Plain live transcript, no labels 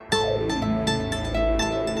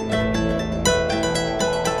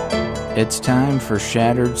It's time for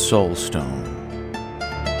Shattered Soulstone,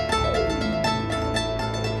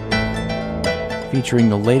 featuring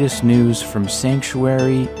the latest news from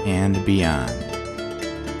Sanctuary and beyond.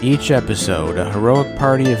 Each episode, a heroic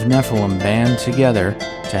party of Nephilim band together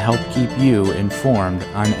to help keep you informed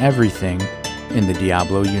on everything in the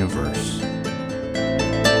Diablo universe.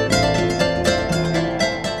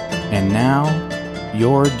 And now,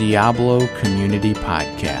 your Diablo Community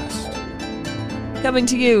Podcast. Coming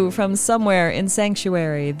to you from somewhere in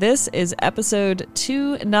Sanctuary, this is episode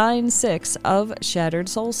 296 of Shattered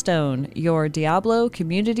Soulstone, your Diablo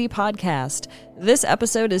Community Podcast. This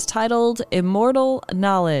episode is titled Immortal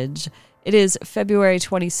Knowledge. It is February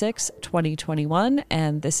 26, 2021,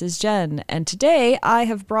 and this is Jen. And today I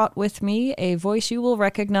have brought with me a voice you will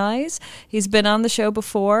recognize. He's been on the show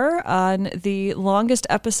before on the longest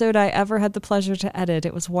episode I ever had the pleasure to edit.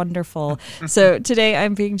 It was wonderful. So today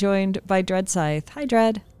I'm being joined by Dreadscythe. Hi,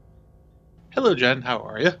 Dread. Hello, Jen. How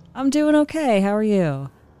are you? I'm doing okay. How are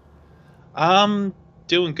you? I'm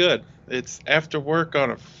doing good. It's after work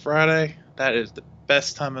on a Friday. That is the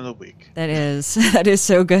best time of the week. That is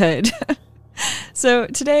so good. So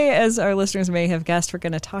today, as our listeners may have guessed, we're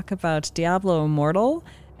going to talk about Diablo Immortal.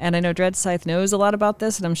 And I know Dreadscythe knows a lot about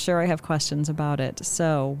this, and I'm sure I have questions about it.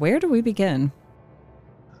 So where do we begin?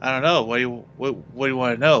 I don't know. What do you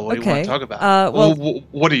want to know? What do you want to talk about?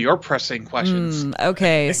 What are your pressing questions?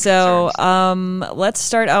 Okay, so let's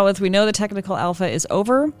start out with, we know the technical alpha is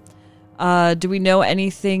over. Do we know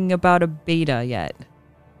anything about a beta yet?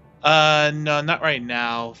 No, not right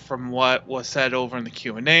now. From what was said over in the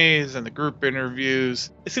Q&As and the group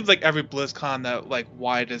interviews, it seems like every BlizzCon that,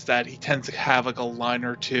 why does that? He tends to have, a line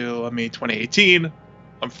or two. I mean, 2018,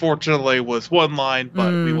 unfortunately, was one line,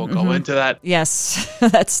 but we won't go into that. Yes,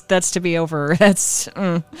 that's to be over.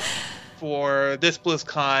 For this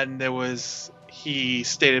BlizzCon, he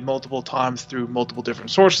stated multiple times through multiple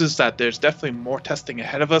different sources that there's definitely more testing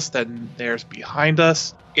ahead of us than there's behind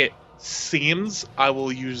us. It seems, I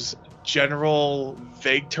will use general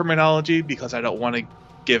vague terminology because I don't want to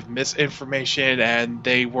give misinformation, and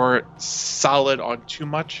they weren't solid on too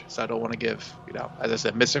much, so I don't want to give, as I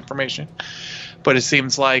said, misinformation. But it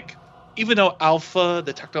seems like, even though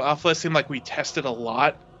the technical alpha, it seemed like we tested a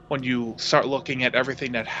lot. When you start looking at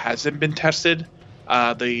everything that hasn't been tested,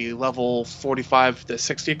 the level 45 to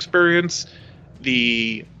 60 experience,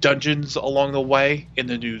 the dungeons along the way, and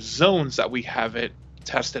the new zones that we haven't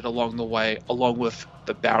tested along the way, along with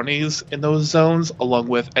the bounties in those zones, along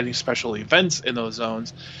with any special events in those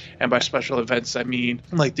zones. And by special events, I mean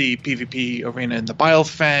like the PvP arena in the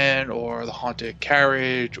Bilefen, or the Haunted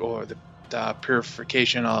Carriage, or the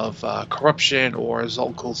Purification of Corruption, or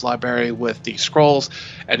Zolkul's Library with the scrolls.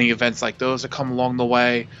 Any events like those that come along the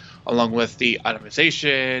way, along with the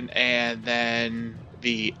itemization, and then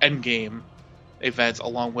the endgame events,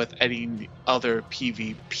 along with any other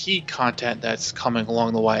PvP content that's coming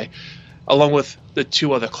along the way, along with the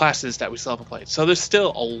two other classes that we still haven't played. So there's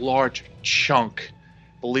still a large chunk,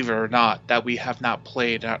 believe it or not, that we have not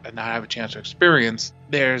played and not have a chance to experience.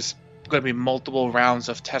 There's going to be multiple rounds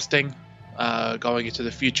of testing going into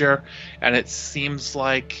the future, and it seems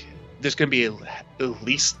like there's going to be at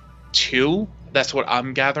least two. That's what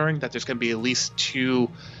I'm gathering, that there's going to be at least two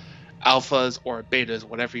alphas or betas,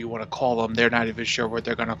 whatever you want to call them. They're not even sure what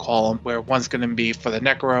they're going to call them, where one's going to be for the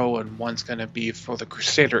Necro and one's going to be for the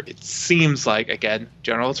Crusader. It seems like, again,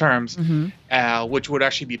 general terms, which would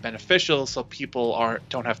actually be beneficial, so people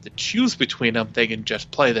don't have to choose between them. They can just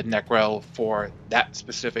play the Necro for that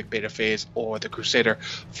specific beta phase, or the Crusader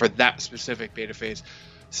for that specific beta phase.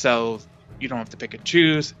 So you don't have to pick and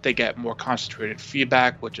choose. They get more concentrated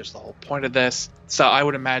feedback, which is the whole point of this. So I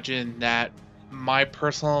would imagine that my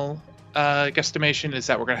personal guesstimation is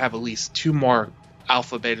that we're going to have at least two more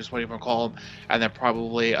alpha betas, whatever you want to call them, and then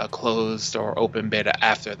probably a closed or open beta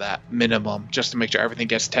after that, minimum, just to make sure everything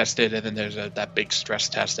gets tested, and then there's that big stress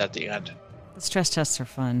test at the end. The stress tests are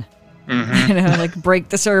fun. Break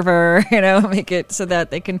the server, make it so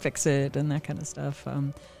that they can fix it and that kind of stuff.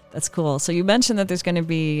 That's cool. So you mentioned that there's going to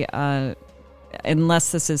be,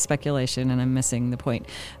 unless this is speculation and I'm missing the point,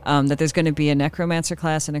 that there's going to be a Necromancer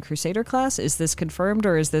class and a Crusader class. Is this confirmed,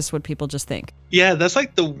 or is this what people just think? Yeah, that's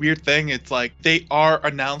the weird thing. It's they are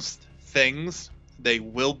announced things. They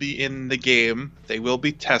will be in the game. They will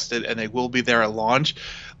be tested, and they will be there at launch.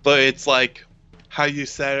 But it's how you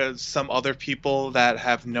said some other people that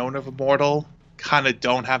have known of Immortal kind of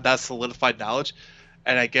don't have that solidified knowledge.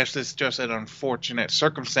 And I guess it's just an unfortunate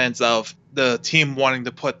circumstance of the team wanting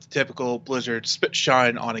to put the typical Blizzard spit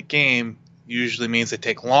shine on a game usually means they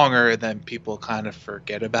take longer, and then people kind of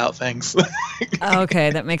forget about things.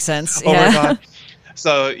 Okay, that makes sense. Oh my God.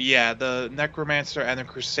 So yeah, the Necromancer and the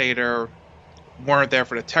Crusader weren't there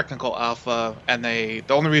for the technical alpha, and the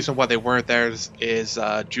only reason why they weren't there is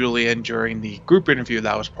Julian, during the group interview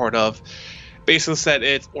that I was part of, basically said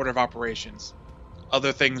it's order of operations.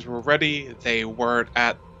 Other things were ready. They weren't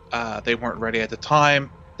ready at the time.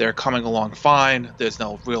 They're coming along fine. There's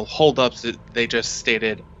no real holdups. They just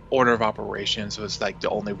stated order of operations was like the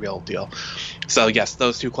only real deal. So yes,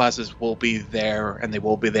 those two classes will be there, and they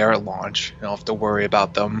will be there at launch. You don't have to worry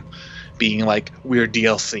about them being like weird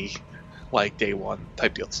DLC, like day one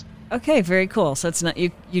type deals. Okay, very cool. So it's not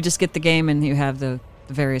you just get the game and you have the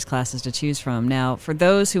various classes to choose from. Now, for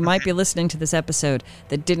those who might be listening to this episode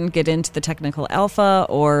that didn't get into the technical alpha,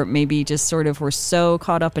 or maybe just sort of were so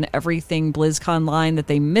caught up in everything BlizzCon line that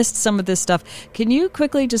they missed some of this stuff, can you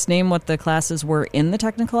quickly just name what the classes were in the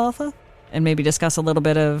technical alpha? And maybe discuss a little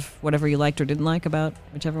bit of whatever you liked or didn't like about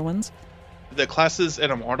whichever ones? The classes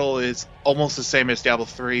in Immortal is almost the same as Diablo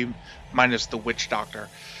 3, minus the Witch Doctor.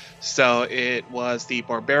 So it was the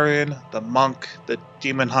Barbarian, the Monk, the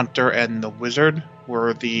Demon Hunter, and the Wizard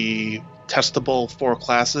were the testable 4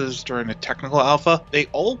 classes during the technical alpha. They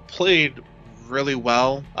all played really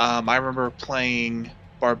well. I remember playing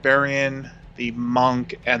Barbarian, the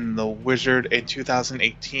Monk, and the Wizard in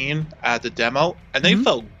 2018 at the demo, and they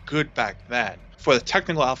felt good back then. For the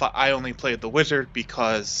technical alpha, I only played the Wizard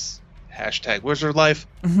because #Wizard Life,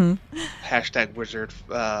 #Wizard,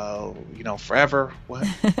 forever. What?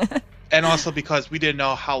 And also because we didn't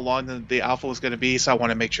know how long the alpha was going to be, so I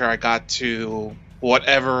want to make sure I got to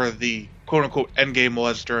whatever the quote-unquote end game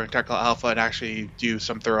was during technical alpha and actually do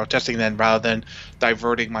some thorough testing then, rather than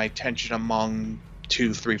diverting my attention among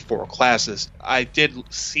 2, 3, 4 classes. I did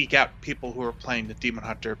seek out people who were playing the Demon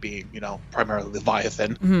Hunter, being, primarily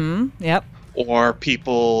Leviathan. Yep. Or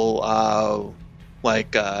people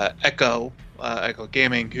like Echo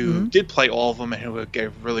Gaming, who did play all of them and who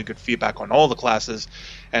gave really good feedback on all the classes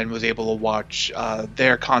and was able to watch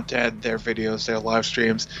their content, their videos, their live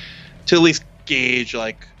streams to at least gauge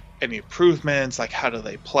like any improvements, like how do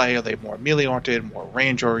they play? Are they more melee oriented, more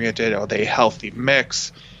range oriented? Are they a healthy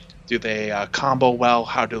mix? Do they combo well?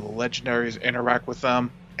 How do the legendaries interact with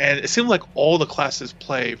them? And it seemed like all the classes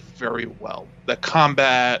play very well. The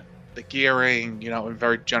combat, the gearing, in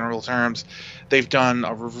very general terms, they've done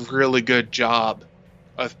a really good job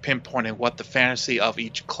of pinpointing what the fantasy of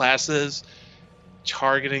each class is,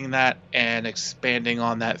 targeting that and expanding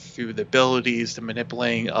on that through the abilities, the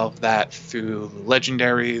manipulating of that through the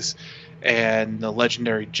legendaries and the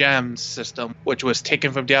legendary gems system, which was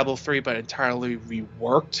taken from Diablo 3 but entirely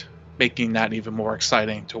reworked, making that even more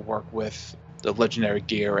exciting to work with the legendary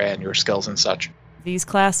gear and your skills and such. These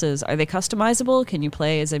classes, are they customizable? Can you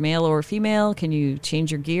play as a male or female? Can you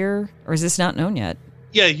change your gear? Or is this not known yet?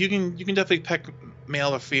 Yeah, you can definitely pick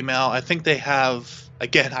male or female. I think they have,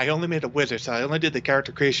 again, I only made a wizard, so I only did the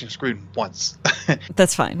character creation screen once.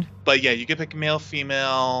 That's fine. But yeah, you can pick male,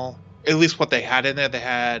 female, at least what they had in there. They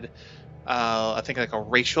had, I think, like a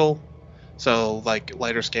racial, so like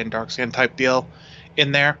lighter skin, dark skin type deal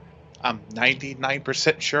in there. I'm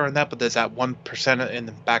 99% sure on that, but there's that 1% in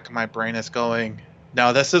the back of my brain that's going,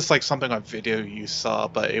 no, this is like something on video you saw,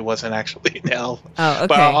 but it wasn't actually now. Oh, okay.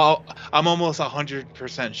 But I'm almost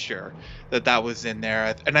 100% sure that was in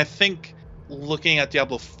there. And I think looking at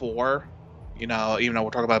Diablo 4, even though we're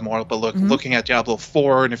talking about more, but looking at Diablo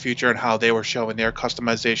 4 in the future and how they were showing their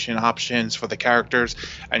customization options for the characters,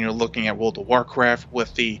 and you're looking at World of Warcraft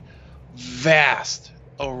with the vast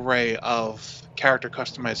array of character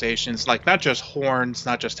customizations, like not just horns,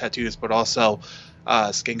 not just tattoos, but also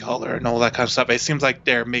skin color and all that kind of stuff. It seems like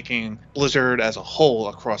they're making Blizzard as a whole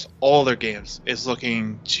across all their games is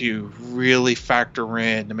looking to really factor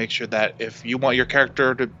in to make sure that if you want your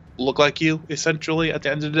character to look like you, essentially at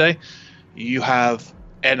the end of the day, you have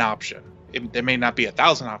an option. There may not be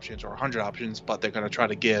 1,000 options or 100 options, but they're going to try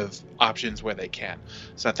to give options where they can.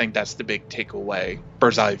 So I think that's the big takeaway,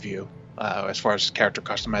 bird's eye view, as far as character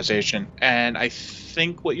customization. And I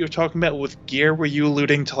think what you were talking about with gear, were you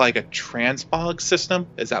alluding to like a transmog system?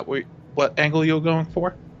 Is that what angle you were going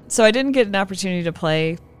for? So I didn't get an opportunity to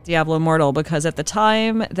play Diablo Immortal because at the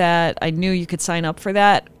time that I knew you could sign up for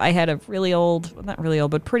that, I had a really old, well, not really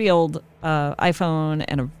old, but pretty old iPhone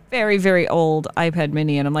and a very, very old iPad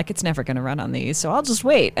mini. And I'm like, it's never going to run on these, so I'll just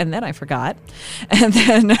wait. And then I forgot. And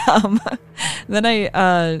then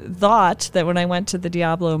I thought that when I went to the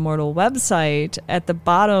Diablo Immortal website, at the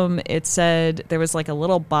bottom, it said there was like a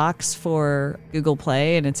little box for Google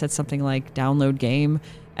Play, and it said something like download game.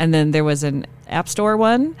 And then there was an App Store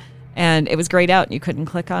one. And it was grayed out and you couldn't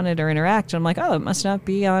click on it or interact. And I'm like, oh, it must not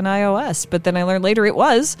be on iOS. But then I learned later it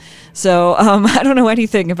was. So I don't know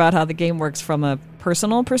anything about how the game works from a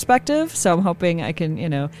personal perspective. So I'm hoping I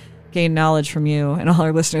can, gain knowledge from you, and all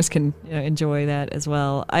our listeners can enjoy that as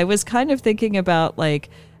well. I was kind of thinking about like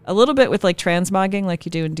a little bit with like transmogging like you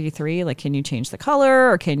do in D3, like can you change the color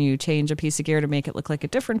or can you change a piece of gear to make it look like a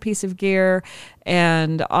different piece of gear?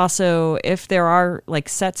 And also if there are like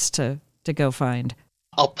sets to go find.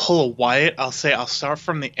 I'll pull a Wyatt. I'll say I'll start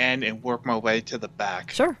from the end and work my way to the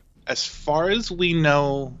back. Sure. As far as we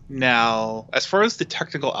know now, as far as the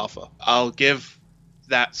technical alpha, I'll give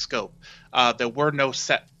that scope. There were no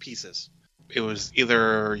set pieces. It was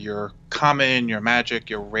either your common, your magic,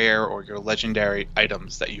 your rare, or your legendary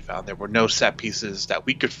items that you found. There were no set pieces that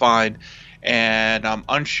we could find, and I'm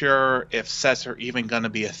unsure if sets are even going to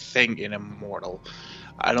be a thing in Immortal.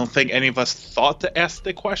 I don't think any of us thought to ask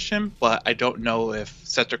the question, but I don't know if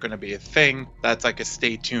sets are going to be a thing. That's like a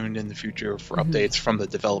stay tuned in the future for updates from the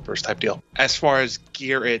developers type deal. As far as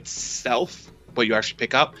gear itself, what you actually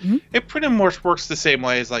pick up, it pretty much works the same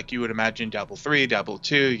way as like you would imagine Diablo 3, Diablo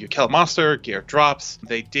 2. You kill a monster, gear drops.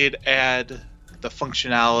 They did add the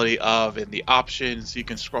functionality of in the options, you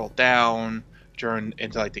can scroll down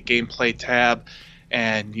into like the gameplay tab,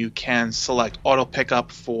 and you can select auto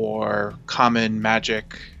pickup for common,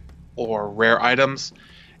 magic, or rare items,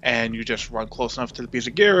 and you just run close enough to the piece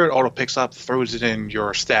of gear, it auto picks up, throws it in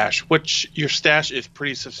your stash, which your stash is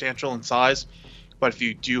pretty substantial in size. But if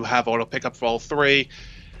you do have auto pickup for all three,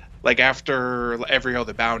 like after every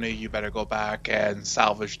other bounty, you better go back and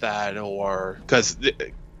salvage that, or because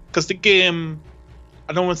the game,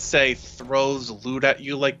 I don't want to say throws loot at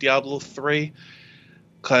you like Diablo 3,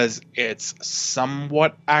 because it's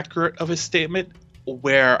somewhat accurate of a statement,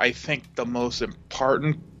 where I think the most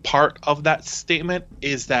important part of that statement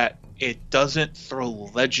is that it doesn't throw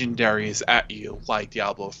legendaries at you like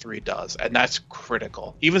Diablo 3 does, and that's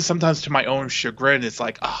critical. Even sometimes to my own chagrin, it's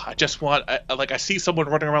like, I just want, I see someone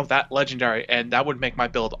running around with that legendary, and that would make my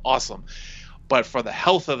build awesome. But for the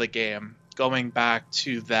health of the game, going back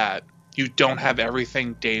to that, you don't have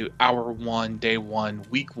everything hour 1, day 1,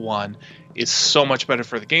 week 1 is so much better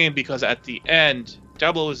for the game, because at the end,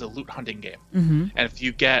 Diablo is a loot hunting game. And if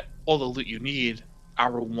you get all the loot you need,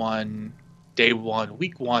 hour 1, day 1,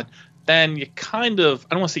 week 1, then you kind of,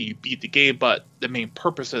 I don't want to say you beat the game, but the main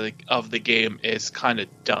purpose of the game is kind of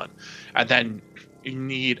done. And then you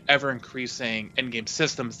need ever-increasing endgame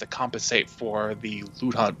systems to compensate for the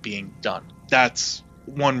loot hunt being done. That's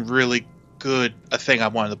one really good thing I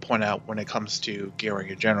wanted to point out when it comes to gearing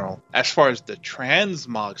in general. As far as the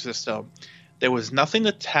transmog system, there was nothing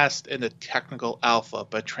to test in the technical alpha,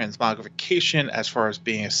 but transmogrification, as far as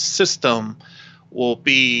being a system, will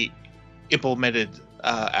be implemented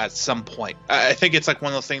at some point. I think it's like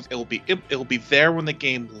one of those things. It will be there when the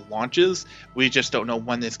game launches. We just don't know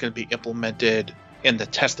when it's going to be implemented in the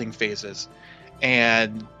testing phases.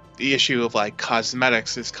 And the issue of like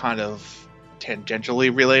cosmetics is kind of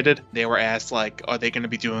tangentially related. They were asked like, are they going to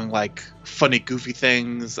be doing like funny, goofy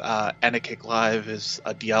things? Anna Kick Live is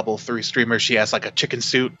a Diablo 3 streamer. She has like a chicken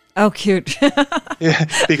suit. Oh, cute. Yeah,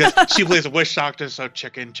 because she plays a witch doctor, so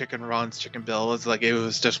chicken runs, chicken bill. It's like, it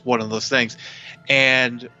was just one of those things.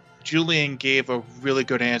 And Julian gave a really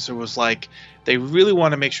good answer, was like, they really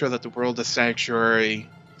want to make sure that the world of Sanctuary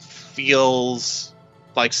feels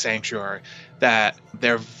like Sanctuary, that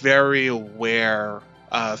they're very aware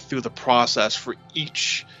through the process for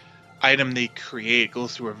each item they create,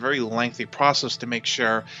 goes through a very lengthy process to make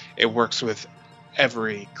sure it works with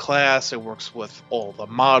every class, it works with all the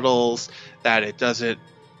models, that it doesn't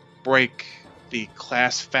break the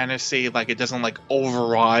class fantasy, like it doesn't like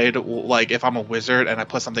override, like if I'm a wizard and I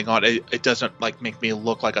put something on, it doesn't like make me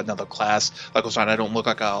look like another class, like I don't look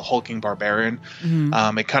like a hulking barbarian.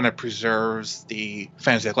 It kind of preserves the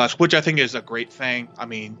fantasy class, which I think is a great thing. I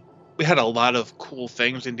mean, we had a lot of cool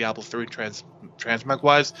things in Diablo 3 transmog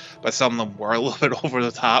wise, but some of them were a little bit over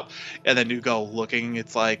the top, and then you go looking,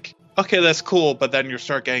 it's like, okay, that's cool, but then you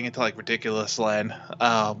start getting into like ridiculous land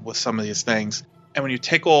with some of these things. And when you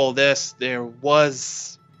take all this, there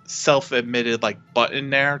was self-admitted like button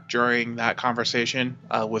there during that conversation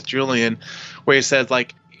with Julian, where he said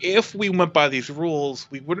like, if we went by these rules,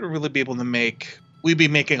 we wouldn't really be able to we'd be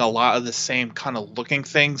making a lot of the same kind of looking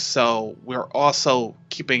things. So we're also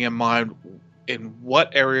keeping in mind in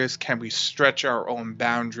what areas can we stretch our own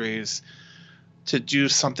boundaries to do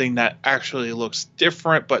something that actually looks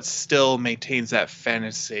different but still maintains that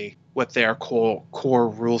fantasy with their core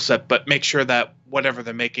rule set, but make sure that whatever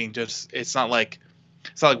they're making, it's not like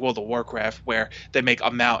World of Warcraft where they make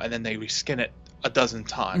a mount and then they reskin it a dozen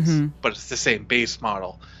times, but it's the same base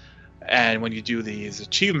model. And when you do these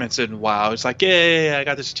achievements in WoW, it's like, yay, I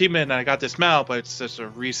got this achievement and I got this mount, but it's just a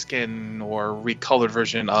reskin or recolored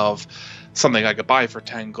version of something I could buy for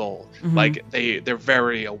 10 gold. Mm-hmm. Like, they're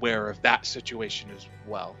very aware of that situation as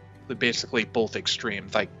well. They're basically both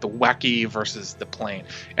extremes, like the wacky versus the plain.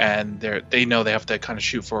 And they know they have to kind of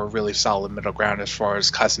shoot for a really solid middle ground as far as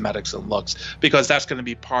cosmetics and looks, because that's going to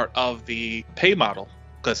be part of the pay model.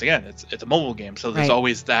 Because again, it's a mobile game, so there's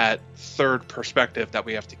always that third perspective that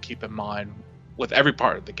we have to keep in mind with every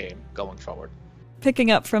part of the game going forward.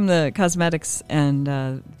 Picking up from the cosmetics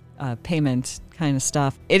and payment kind of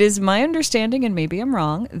stuff, it is my understanding, and maybe I'm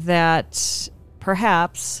wrong, that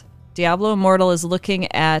perhaps Diablo Immortal is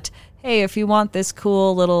looking at, hey, if you want this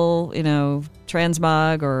cool little,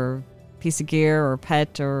 transmog or piece of gear or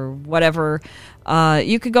pet or whatever,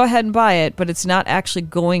 you could go ahead and buy it, but it's not actually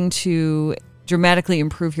going to dramatically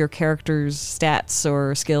improve your character's stats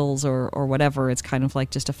or skills or whatever. It's kind of like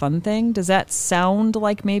just a fun thing. Does that sound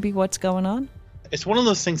like maybe what's going on? It's one of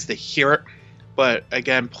those things to hear it, but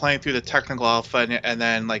again, playing through the technical alpha and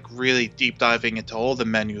then like really deep diving into all the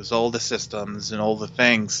menus, all the systems and all the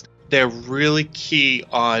things, they're really key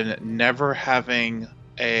on never having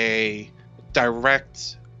a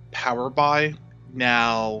direct power buy.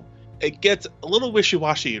 Now, it gets a little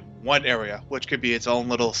wishy-washy in one area, which could be its own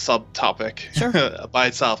little subtopic by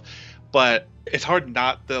itself. But it's hard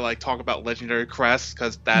not to like talk about legendary crests,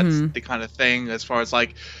 because that's the kind of thing as far as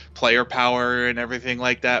like player power and everything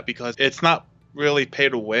like that, because it's not really pay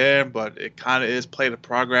to win, but it kind of is play to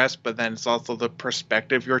progress. But then it's also the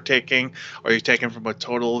perspective you're taking, or you're taking from a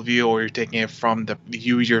total view, or you're taking it from the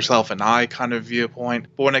you, yourself, and I kind of viewpoint.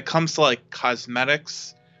 But when it comes to like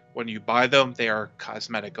cosmetics, when you buy them, they are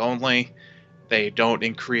cosmetic only. They don't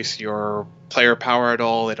increase your player power at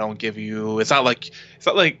all. They don't give you. It's not like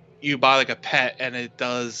you buy like a pet and it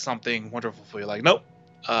does something wonderful for you. Like, nope.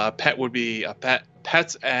 Pet would be a pet.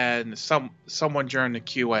 Pets, and someone during the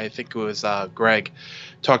QA, I think it was Greg,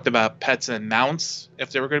 talked about pets and mounts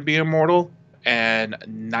if they were going to be immortal, and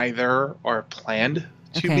neither are planned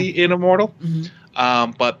to be in immortal.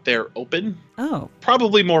 But they're open. Oh.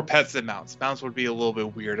 Probably more pets than mounts. Mounts would be a little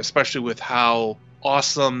bit weird, especially with how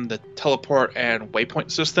awesome the teleport and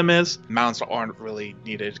waypoint system is. Mounts aren't really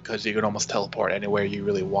needed because you can almost teleport anywhere you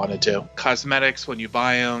really wanted to. Cosmetics, when you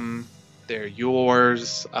buy them, they're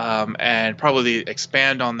yours. And probably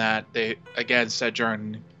expand on that, they again said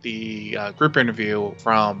during the group interview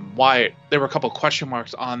from Wyatt, there were a couple question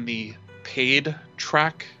marks on the paid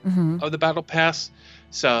track of the Battle Pass.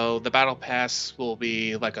 So the Battle Pass will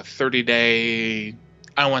be like a 30-day,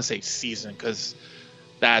 I don't want to say season, because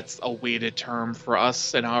that's a weighted term for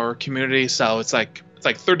us in our community. So it's like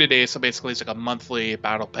 30 days. So basically it's like a monthly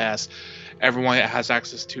Battle Pass. Everyone has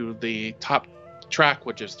access to the top track,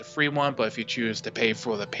 which is the free one. But if you choose to pay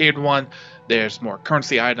for the paid one, there's more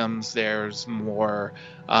currency items. There's more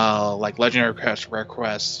like legendary quests, rare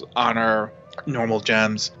quests, honor, normal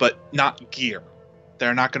gems, but not gear.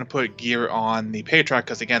 They're not going to put gear on the pay track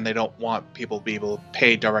because, again, they don't want people to be able to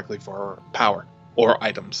pay directly for power or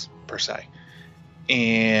items, per se.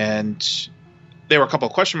 And there were a couple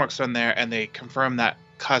of question marks on there, and they confirmed that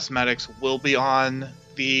cosmetics will be on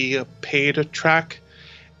the paid track.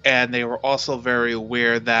 And they were also very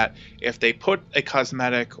aware that if they put a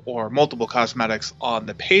cosmetic or multiple cosmetics on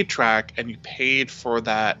the paid track and you paid for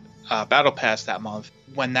that Battle Pass that month,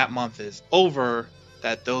 when that month is over,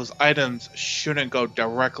 that those items shouldn't go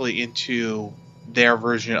directly into their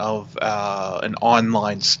version of an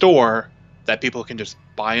online store, that people can just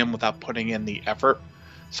buy them without putting in the effort,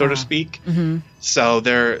 so to speak. So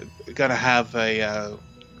they're going to have a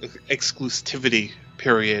exclusivity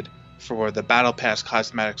period for the Battle Pass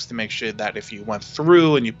cosmetics to make sure that if you went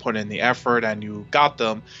through and you put in the effort and you got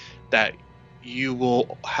them, that you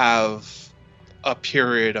will have a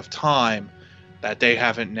period of time that they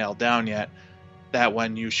haven't nailed down yet, that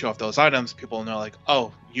when you show off those items, people know like,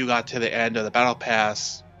 oh, you got to the end of the Battle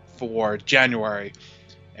Pass for January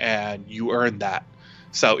and you earned that.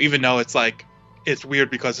 So even though it's like, it's weird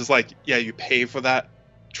because it's like, yeah, you pay for that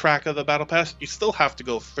track of the Battle Pass, you still have to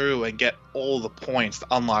go through and get all the points to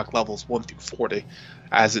unlock levels 1 through 40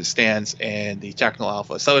 as it stands in the technical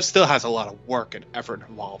alpha. So it still has a lot of work and effort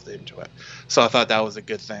involved into it. So I thought that was a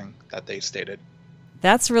good thing that they stated.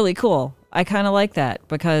 That's really cool. I kind of like that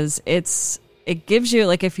because it gives you,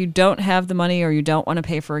 like, if you don't have the money or you don't want to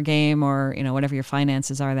pay for a game or, you know, whatever your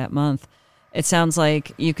finances are that month, it sounds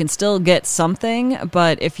like you can still get something,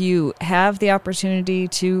 but if you have the opportunity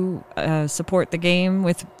to support the game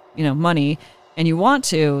with, you know, money and you want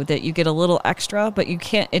to, that you get a little extra, but you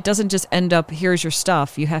can't, it doesn't just end up, here's your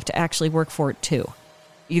stuff. You have to actually work for it too.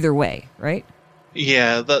 Either way, right?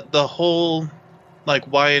 Yeah, the whole,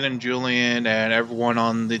 like, Wyatt and Julian and everyone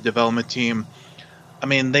on the development team, I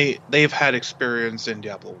mean, they've had experience in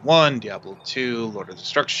Diablo 1, Diablo 2, Lord of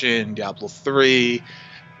Destruction, Diablo 3,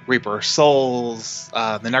 Reaper of Souls,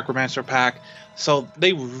 the Necromancer pack. So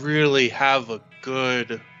they really have a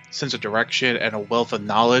good sense of direction and a wealth of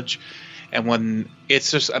knowledge. And when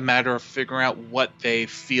it's just a matter of figuring out what they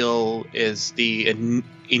feel is the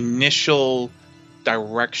initial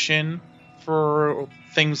direction for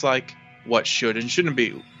things like what should and shouldn't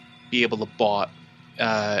be able to bought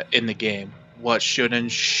in the game, what should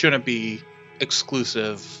and shouldn't be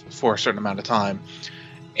exclusive for a certain amount of time.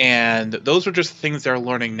 And those are just things they're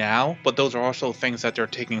learning now, but those are also things that they're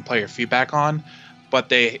taking player feedback on. But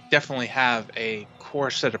they definitely have a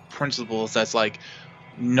core set of principles that's like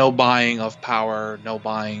no buying of power, no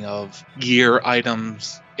buying of gear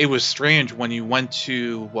items. It was strange when you went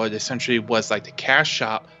to what essentially was like the cash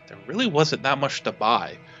shop, there really wasn't that much to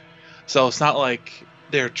buy. So it's not like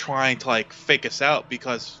they're trying to like fake us out,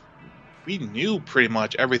 because we knew pretty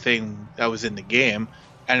much everything that was in the game.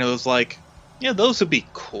 And it was like, yeah, those would be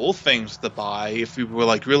cool things to buy if we were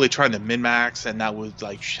like really trying to min-max, and that would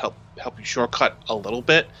like help you shortcut a little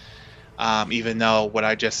bit. Even though what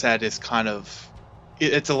I just said is kind of,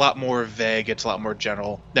 it's a lot more vague, it's a lot more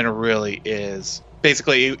general than it really is.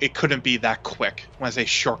 Basically, it couldn't be that quick. When I say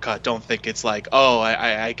shortcut, don't think it's like, oh,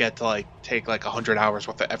 I get to like take like 100 hours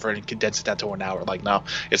worth of effort and condense it down to 1 hour. Like, no,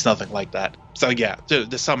 it's nothing like that. So yeah,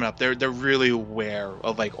 to sum it up, they're really aware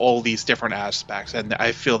of like all these different aspects, and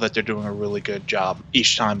I feel that they're doing a really good job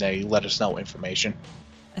each time they let us know information.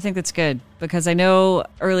 I think that's good, because I know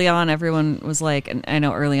early on everyone was like, and I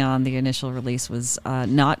know early on the initial release was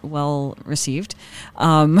not well received,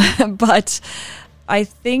 but I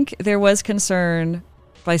think there was concern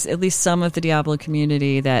by at least some of the Diablo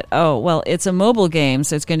community that, oh, well, it's a mobile game,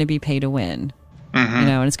 so it's going to be pay to win. Mm-hmm.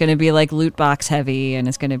 And it's going to be like loot box heavy, and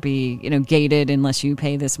it's going to be, gated unless you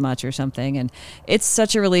pay this much or something. And it's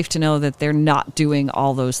such a relief to know that they're not doing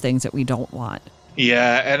all those things that we don't want.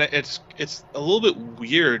 Yeah, and it's a little bit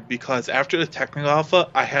weird, because after the technical alpha,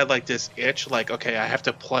 I had like this itch, like, okay, I have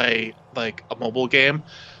to play like a mobile game.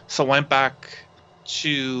 So I went back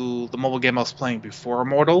to the mobile game I was playing before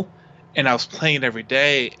Immortal, and I was playing it every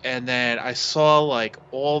day, and then I saw like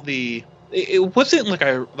all the, it wasn't like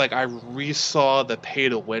I resaw the pay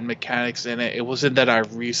to win mechanics in it. It wasn't that I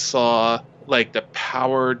resaw like the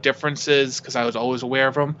power differences, because I was always aware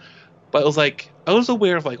of them. But it was like, I was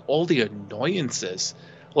aware of like all the annoyances,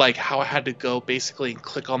 like how I had to go basically and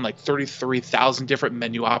click on like 33,000 different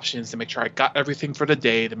menu options to make sure I got everything for the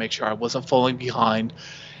day, to make sure I wasn't falling behind.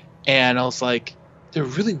 And I was like, there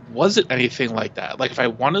really wasn't anything like that. Like if I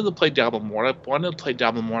wanted to play Diablo more, I wanted to play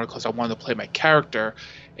Diablo more because I wanted to play my character.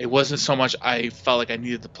 It wasn't so much I felt like I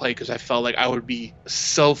needed to play because I felt like I would be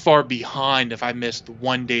so far behind if I missed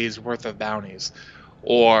 1 day's worth of bounties,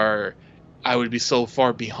 or I would be so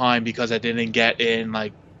far behind because I didn't get in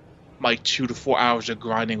like my 2 to 4 hours of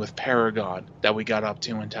grinding with Paragon that we got up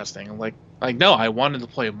to in testing. And like no, I wanted to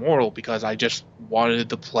play Immortal because I just wanted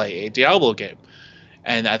to play a Diablo game.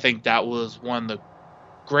 And I think that was one of the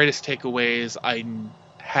greatest takeaways I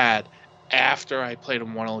had after I played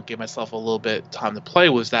Immortal and gave myself a little bit of time to play,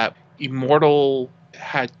 was that Immortal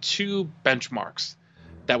had two benchmarks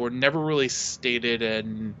that were never really stated,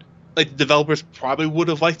 and like the developers probably would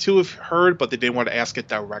have liked to have heard, but they didn't want to ask it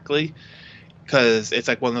directly, because it's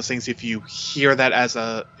like one of those things, if you hear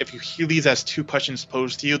these as two questions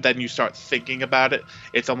posed to you, then you start thinking about it.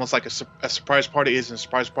 It's almost like a surprise party isn't a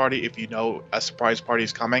surprise party if you know a surprise party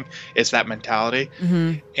is coming. It's that mentality.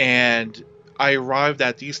 Mm-hmm. And I arrived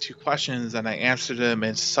at these two questions and I answered them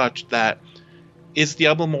in such that, is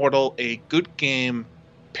Diablo Immortal a good game,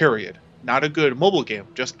 period? Not a good mobile game,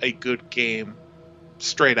 just a good game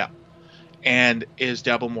straight up. And is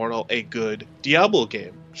Diablo Immortal a good Diablo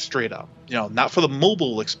game straight up? Not for the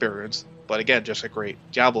mobile experience, but again, just a great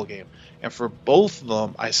Diablo game. And for both of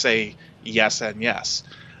them, I say yes and yes.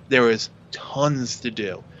 There is tons to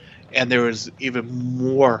do, and there is even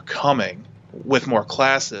more coming with more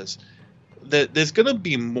classes. There's going to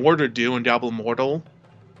be more to do in Diablo Immortal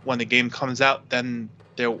when the game comes out than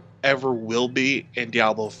there ever will be in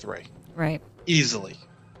Diablo 3. Right. Easily.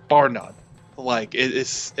 Bar none. Like,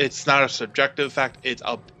 it's not a subjective fact. It's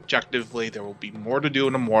objectively, there will be more to do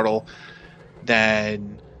in Immortal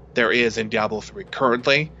than there is in Diablo 3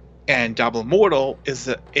 currently. And Diablo Immortal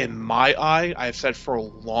is, in my eye, I've said for a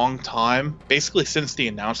long time, basically since the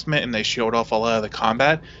announcement and they showed off a lot of the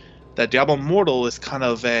combat, that Diablo Immortal is kind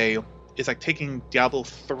of it's like taking Diablo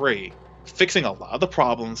 3, fixing a lot of the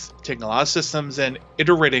problems, taking a lot of systems and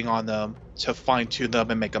iterating on them to fine-tune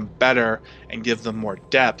them and make them better and give them more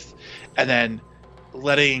depth, and then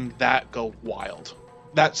letting that go wild.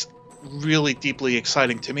 That's really deeply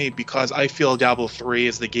exciting to me, because I feel Diablo 3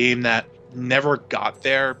 is the game that never got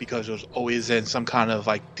there because it was always in some kind of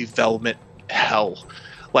like development hell.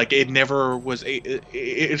 Like it never was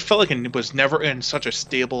it felt like it was never in such a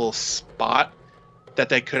stable spot that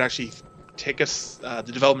they could actually take the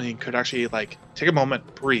development team could actually like take a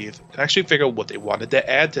moment, breathe, and actually figure out what they wanted to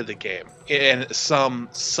add to the game in some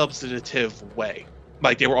substantive way.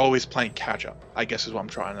 Like they were always playing catch up, I guess is what I'm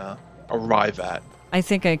trying to arrive at. I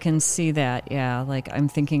think I can see that, yeah. Like I'm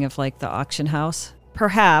thinking of like the auction house.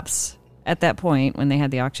 Perhaps at that point when they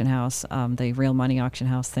had the auction house, the real money auction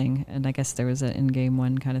house thing, and I guess there was an in-game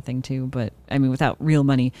one kind of thing too, but I mean without real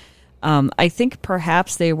money. I think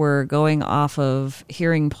perhaps they were going off of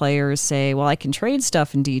hearing players say, well, I can trade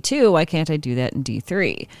stuff in D2. Why can't I do that in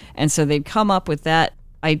D3? And so they'd come up with that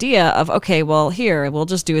idea of, okay, well, here, we'll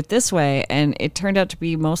just do it this way. And it turned out to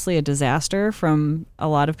be mostly a disaster from a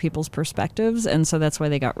lot of people's perspectives. And so that's why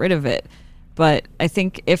they got rid of it. But I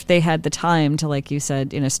think if they had the time to, like you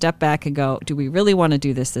said, step back and go, do we really want to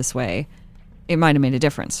do this way? It might have made a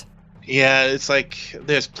difference. Yeah, it's like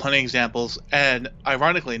there's plenty of examples, and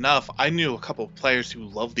ironically enough, I knew a couple of players who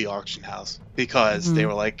loved the auction house because they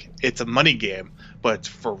were like, it's a money game, but it's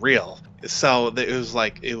for real. So it was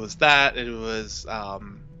like it was that, and it was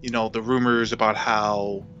the rumors about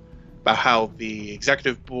how the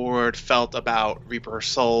executive board felt about Reaper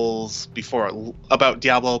Souls about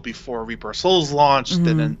Diablo before Reaper Souls launched,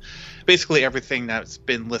 and then basically everything that's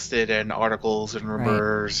been listed in articles and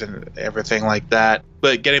rumors and everything like that.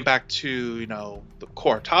 But getting back to the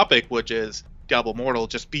core topic, which is Diablo Immortal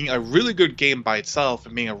just being a really good game by itself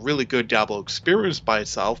and being a really good Diablo experience by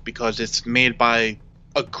itself, because it's made by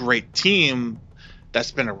a great team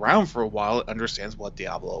that's been around for a while and understands what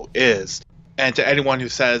Diablo is. And to anyone who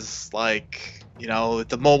says, like,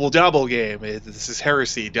 it's a mobile Diablo game, this is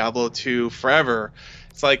heresy, Diablo 2 forever,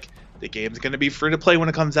 it's like, the game's going to be free to play when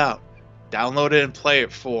it comes out. Download it and play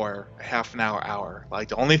it for a half an hour. Like,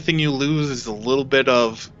 the only thing you lose is a little bit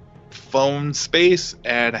of phone space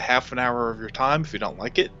and a half an hour of your time. If you don't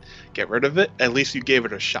like it, get rid of it. At least you gave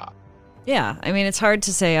it a shot. Yeah, I mean, it's hard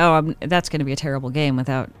to say, that's going to be a terrible game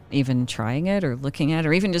without even trying it or looking at it,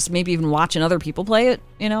 or even just maybe even watching other people play it,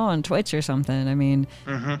 on Twitch or something. I mean,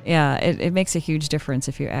 yeah, it makes a huge difference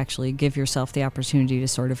if you actually give yourself the opportunity to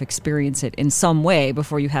sort of experience it in some way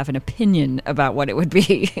before you have an opinion about what it would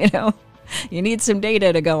be, You need some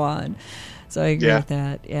data to go on. So I agree with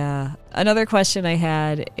that. Yeah. Another question I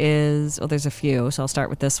had is, there's a few, so I'll start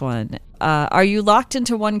with this one. Are you locked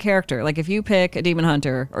into one character? Like if you pick a demon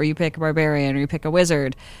hunter or you pick a barbarian or you pick a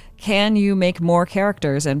wizard, can you make more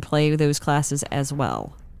characters and play those classes as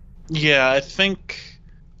well? Yeah, I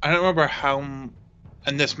don't remember how,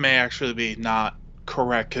 and this may actually be not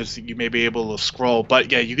correct because you may be able to scroll,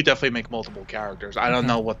 but yeah, you could definitely make multiple characters. I don't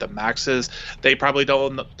know what the max is. They probably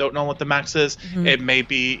don't know what the max is. It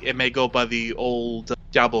may go by the old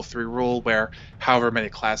Diablo 3 rule where however many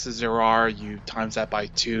classes there are, you times that by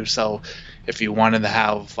 2. So if you wanted to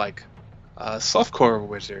have like a softcore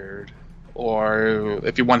wizard, or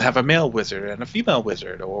if you want to have a male wizard and a female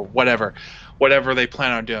wizard, or whatever they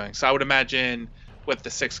plan on doing. So I would imagine with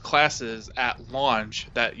the 6 classes at launch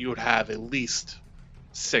that you would have at least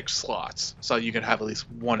 6 slots, so you can have at least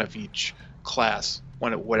one of each class,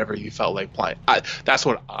 whatever you felt like playing. That's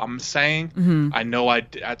what I'm saying. I know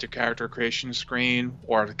at the character creation screen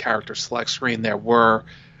or the character select screen, there were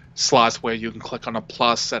slots where you can click on a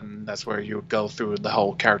plus, and that's where you would go through the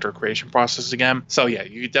whole character creation process again. So yeah,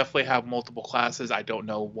 you definitely have multiple classes. I don't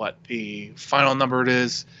know what the final number it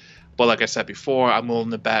is, but like I said before, I'm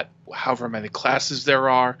willing to bet however many classes there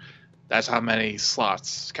are, that's how many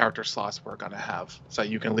character slots we're going to have. So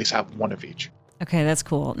you can at least have one of each. Okay, that's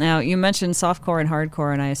cool. Now, you mentioned softcore and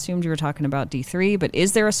hardcore, and I assumed you were talking about D3, but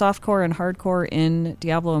is there a softcore and hardcore in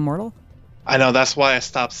Diablo Immortal? I know, that's why I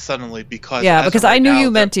stopped suddenly, because... Yeah, because I knew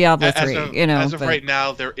you meant Diablo 3, As of right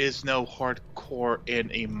now, there is no hardcore in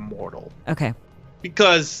Immortal. Okay.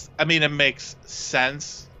 Because, I mean, it makes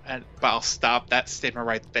sense, but I'll stop that statement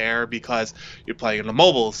right there because you're playing on the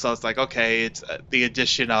mobile, so it's like, okay, it's the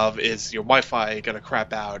addition of, is your Wi-Fi going to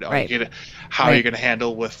crap out? How are you going to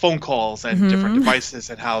handle with phone calls and different devices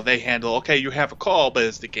and how they handle, okay, you have a call, but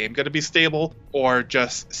is the game going to be stable or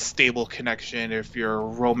just stable connection? If you're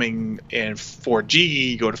roaming in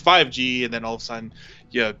 4G, you go to 5G, and then all of a sudden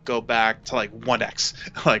you go back to like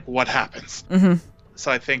 1X, like what happens? So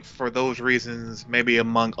I think for those reasons, maybe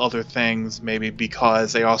among other things, maybe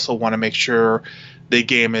because they also want to make sure the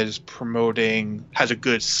game has a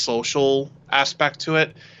good social aspect to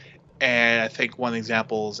it, And I think one of the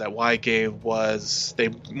examples that Y gave was they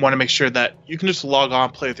want to make sure that you can just log on,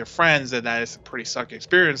 play with your friends, and that is a pretty sucky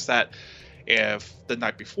experience that if the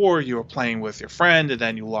night before you were playing with your friend and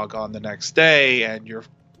then you log on the next day and your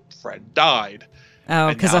friend died. Oh,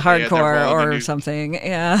 because of hardcore or something.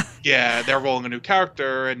 Yeah. Yeah, they're rolling a new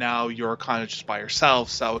character and now you're kind of just by yourself,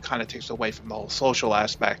 so it kind of takes away from the whole social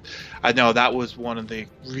aspect. I know that was one of the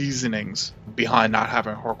reasonings behind not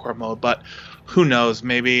having hardcore mode, but who knows,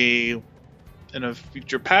 maybe in a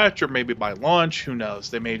future patch or maybe by launch, who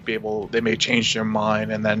knows, they may change their mind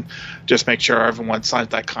and then just make sure everyone signs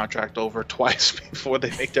that contract over twice before they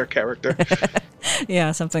make their character.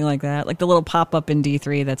 Yeah, something like that. Like the little pop-up in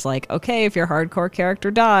D3 that's like, okay, if your hardcore character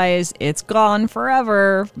dies, it's gone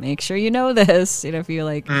forever. Make sure you know this. If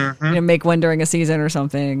you make one during a season or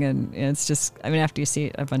something, and it's just, after you see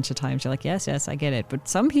it a bunch of times, you're like, yes, I get it. But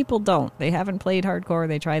some people don't. They haven't played hardcore.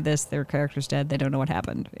 They tried this. Their character's dead. They don't know what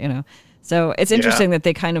happened. So it's interesting that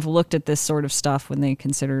they kind of looked at this sort of stuff when they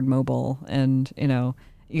considered mobile, and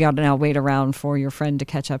you got to now wait around for your friend to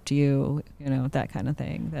catch up to you. That kind of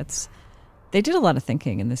thing. They did a lot of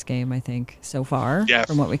thinking in this game, I think, so far,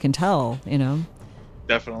 from what we can tell,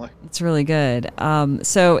 Definitely. It's really good.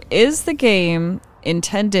 So is the game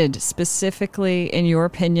intended specifically, in your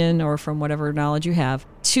opinion, or from whatever knowledge you have,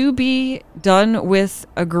 to be done with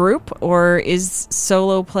a group, or is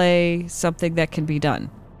solo play something that can be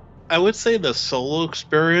done? I would say the solo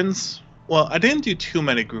experience, well, I didn't do too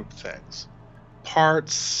many group things.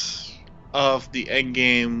 Parts of the end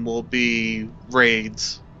game will be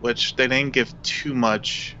raids, which they didn't give too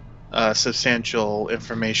much substantial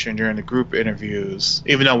information during the group interviews.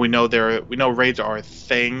 Even though we know raids are a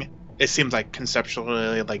thing, it seems like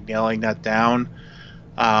conceptually like nailing that down.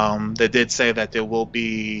 They did say that there will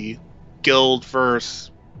be guild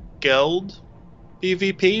versus guild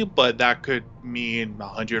PvP, but that could mean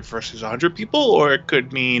 100 versus 100 people, or it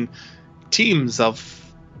could mean teams of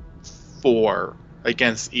 4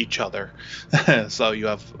 against each other.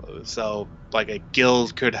 So like a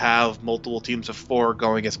guild could have multiple teams of 4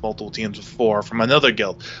 going against multiple teams of 4 from another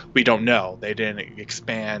guild. We don't know. They didn't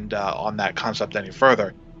expand on that concept any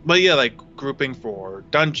further. But yeah, like grouping for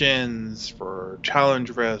dungeons, for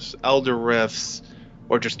challenge rifts, elder rifts,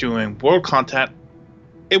 or just doing world content,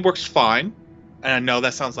 it works fine. And I know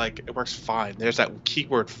that sounds like it works fine. There's that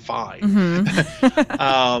keyword fine.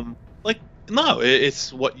 Mm-hmm. No,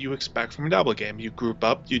 it's what you expect from a Diablo game. You group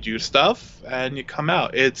up, you do stuff, and you come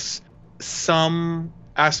out. It's some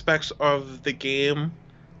aspects of the game,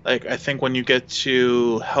 like I think when you get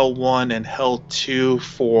to Hell 1 and Hell 2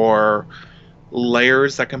 for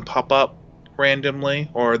layers that can pop up randomly,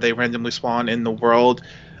 or they randomly spawn in the world,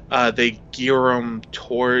 they gear them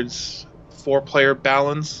towards 4-player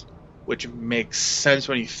balance, which makes sense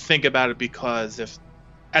when you think about it, because if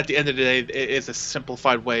at the end of the day, it is a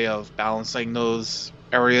simplified way of balancing those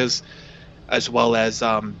areas, as well as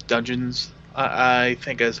dungeons, I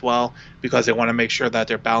think, as well, because they want to make sure that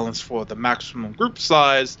they're balanced for the maximum group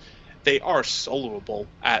size. They are soloable.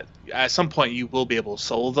 At some point, you will be able to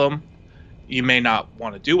solo them. You may not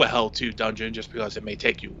want to do a Hell 2 dungeon just because it may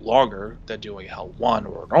take you longer than doing a Hell 1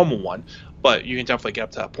 or a normal one, but you can definitely get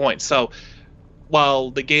up to that point. So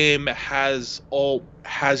while the game will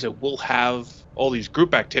have all these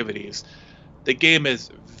group activities, the game is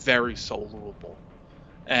very soloable,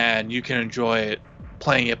 and you can enjoy it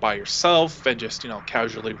playing it by yourself and just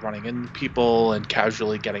casually running into people and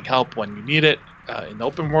casually getting help when you need it in the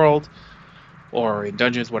open world or in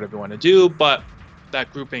dungeons, whatever you want to do. But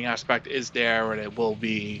that grouping aspect is there, and it will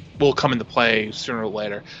come into play sooner or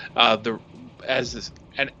later. As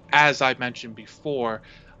I mentioned before,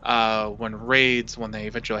 when they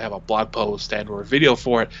eventually have a blog post and or a video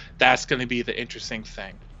for it, that's going to be the interesting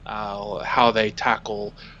thing. How they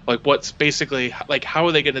tackle, what's basically, how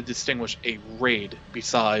are they going to distinguish a raid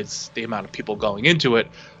besides the amount of people going into it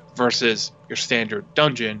versus your standard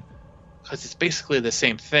dungeon? Because it's basically the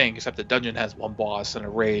same thing, except the dungeon has one boss and the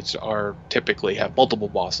raids typically have multiple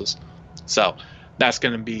bosses. So that's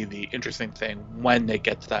going to be the interesting thing when they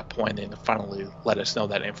get to that point and finally let us know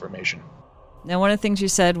that information. Now, one of the things you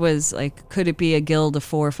said was, could it be a guild of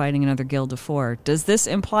 4 fighting another guild of 4? Does this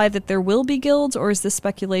imply that there will be guilds, or is this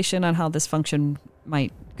speculation on how this function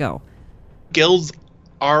might go? Guilds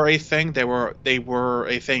are a thing. They were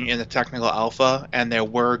a thing in the technical alpha, and there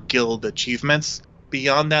were guild achievements.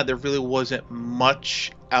 Beyond that, there really wasn't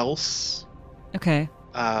much else. Okay.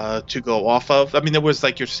 To go off of. There was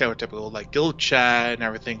your stereotypical guild chat and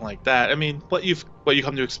everything like that. What you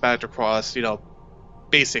come to expect across,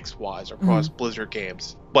 basics wise across Blizzard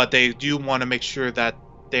games. But they do want to make sure that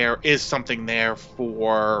there is something there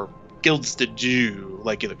for guilds to do,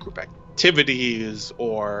 like either group activities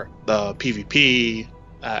or the PvP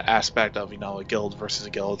aspect of, a guild versus a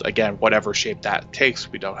guild. Again, whatever shape that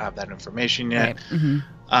takes, we don't have that information yet. Right.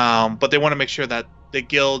 Mm-hmm. But they want to make sure that the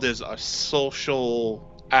guild is a social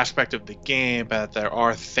aspect of the game, but there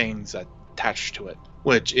are things attached to it,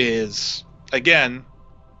 which is, again,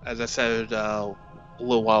 as I said a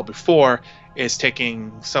little while before, is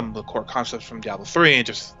taking some of the core concepts from Diablo 3 and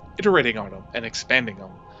just iterating on them and expanding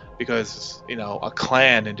them. Because, a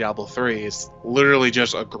clan in Diablo 3 is literally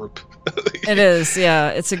just a group. It is, yeah.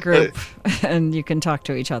 It's a group, and you can talk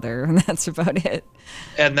to each other, and that's about it.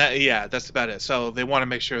 And that's about it. So they want to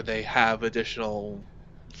make sure they have additional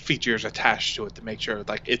features attached to it to make sure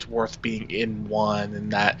like it's worth being in one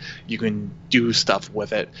and that you can do stuff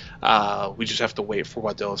with it. We just have to wait for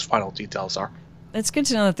what those final details are. It's good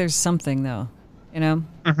to know that there's something, though,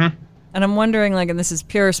 Mm-hmm. And I'm wondering, and this is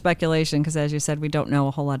pure speculation, because as you said, we don't know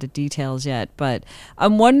a whole lot of details yet, but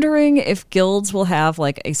I'm wondering if guilds will have,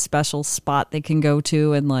 a special spot they can go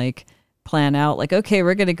to and, plan out, okay,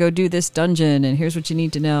 we're going to go do this dungeon, and here's what you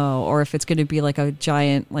need to know, or if it's going to be, a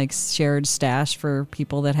giant, shared stash for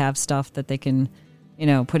people that have stuff that they can,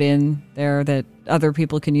 put in there that other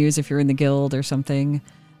people can use if you're in the guild or something.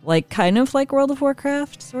 Kind of like World of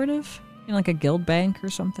Warcraft, sort of? Like a guild bank or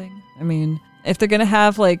something? I mean, if they're going to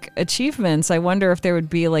have, achievements, I wonder if there would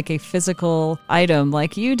be, a physical item,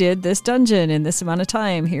 like you did this dungeon in this amount of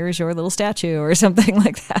time, here's your little statue, or something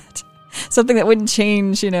like that. Something that wouldn't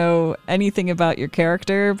change, anything about your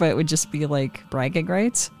character, but it would just be, bragging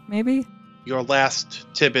rights, maybe? Your last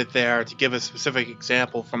tidbit there, to give a specific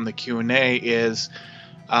example from the Q&A, is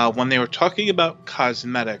when they were talking about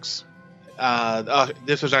cosmetics,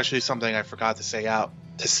 this was actually something I forgot to say about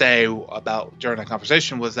during the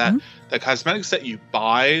conversation, was that the cosmetics that you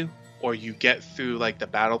buy or you get through the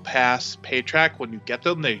battle pass pay track, when you get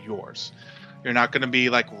them, they're yours. You're not going to be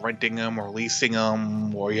renting them or leasing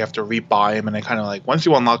them, or you have to rebuy them, and they kind of once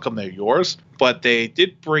you unlock them, they're yours. But they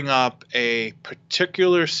did bring up a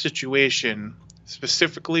particular situation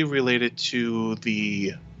specifically related to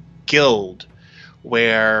the guild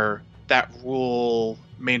where that rule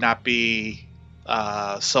may not be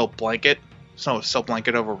so blanket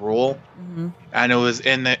over rule. Mm-hmm. And it was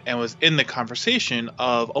in the conversation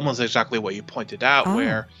of almost exactly what you pointed out,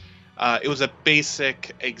 where it was a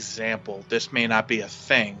basic example. This may not be a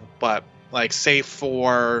thing, but say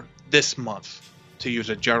for this month, to use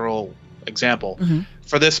a general example,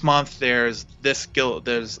 for this month there's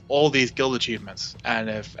all these guild achievements, and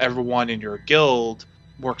if everyone in your guild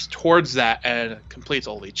works towards that and completes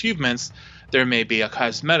all the achievements, there may be a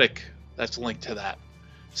cosmetic that's linked to that.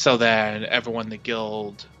 So then everyone in the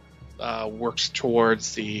guild works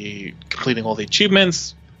towards completing all the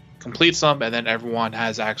achievements, completes them, and then everyone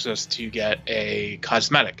has access to get a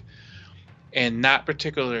cosmetic. In that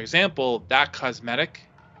particular example, that cosmetic,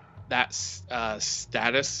 that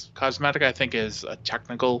status cosmetic, I think is a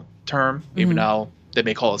technical term, even though they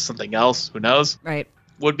may call it something else, who knows, right,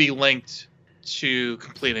 would be linked to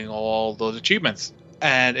completing all those achievements.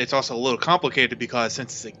 And it's also a little complicated because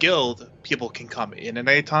since it's a guild, people can come in at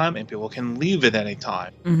any time and people can leave at any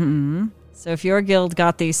time. Mm-hmm. So if your guild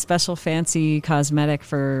got the special fancy cosmetic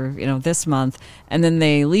for, this month, and then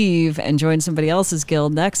they leave and join somebody else's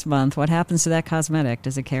guild next month, what happens to that cosmetic?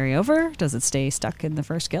 Does it carry over? Does it stay stuck in the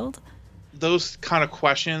first guild? Those kind of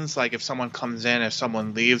questions, if someone comes in, if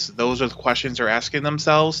someone leaves, those are the questions they're asking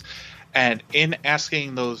themselves. And in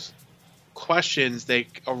asking those questions, they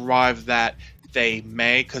arrive that they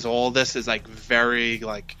may, because all this is very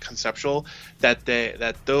conceptual, that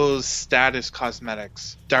those status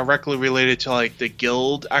cosmetics directly related to the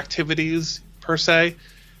guild activities per se,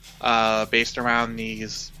 based around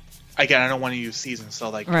these. Again, I don't want to use seasons, so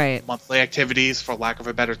right. Monthly activities, for lack of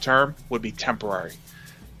a better term, would be temporary.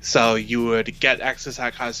 So you would get access to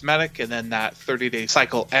that cosmetic, and then that 30-day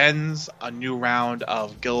cycle ends. A new round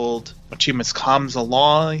of guild achievements comes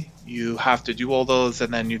along. You have to do all those,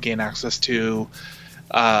 and then you gain access to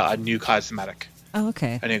a new cosmetic. Oh,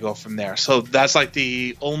 okay. And you go from there. So that's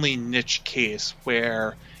the only niche case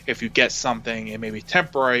where if you get something, it may be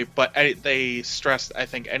temporary, but they stress, I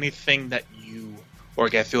think, anything that you or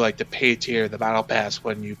get through the pay tier, the battle pass,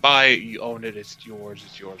 when you buy it, you own it, it's yours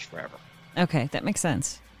forever. Okay, that makes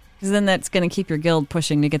sense. Because then that's going to keep your guild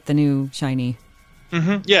pushing to get the new shiny.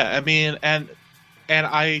 Mm-hmm. Yeah, I mean, and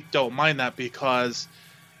I don't mind that because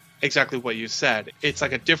exactly what you said. It's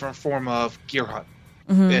a different form of gear hunt.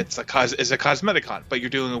 Mm-hmm. It's a cosmetic hunt, but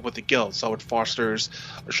you're doing it with the guild, so it fosters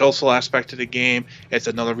a social aspect to the game. It's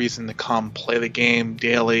another reason to come play the game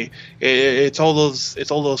daily. It's all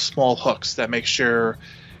those small hooks that make sure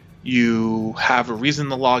you have a reason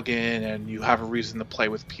to log in and you have a reason to play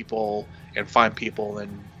with people and find people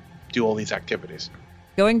and do all these activities.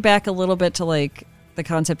 Going back a little bit to like the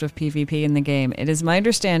concept of PvP in the game, it is my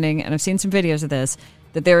understanding, and I've seen some videos of this,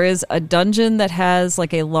 that there is a dungeon that has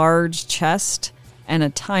like a large chest and a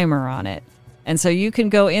timer on it. And so you can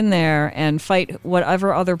go in there and fight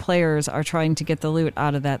whatever other players are trying to get the loot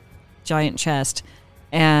out of that giant chest.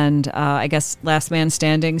 And I guess last man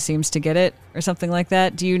standing seems to get it or something like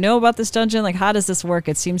that. Do you know about this dungeon? Like, how does this work?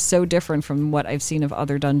 It seems so different from what I've seen of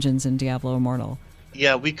other dungeons in Diablo Immortal.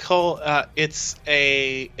 Yeah, we call it's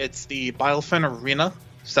the Bielefeld Arena,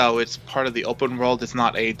 so it's part of the open world. It's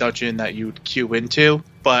not a dungeon that you would queue into,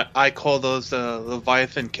 but I call those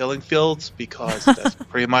Leviathan killing fields because that's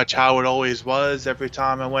pretty much how it always was every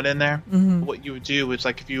time I went in there. Mm-hmm. What you would do is,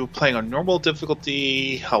 like, if you were playing on normal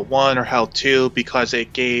difficulty, Hell 1 or Hell 2, because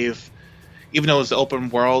it gave, even though it was the open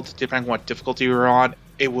world, depending on what difficulty you were on,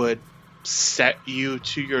 it would set you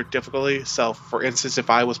to your difficulty. So, for instance, if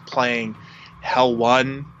I was playing Hell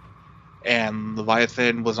 1 and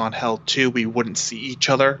Leviathan was on Hell 2, we wouldn't see each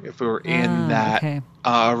other if we were in that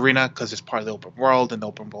arena, because it's part of the open world, and the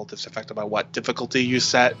open world is affected by what difficulty you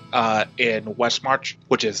set in Westmarch,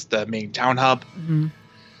 which is the main town hub. Mm-hmm.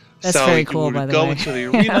 That's very cool, by the way. Go into the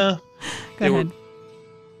arena. Go ahead.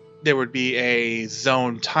 There would be a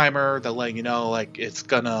zone timer that letting you know, like,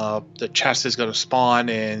 the chest is gonna spawn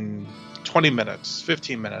in 20 minutes,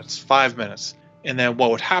 15 minutes, 5 minutes. And then what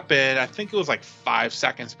would happen, I think it was like 5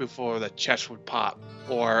 seconds before the chest would pop.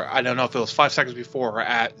 Or I don't know if it was 5 seconds before or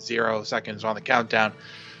at 0 seconds on the countdown.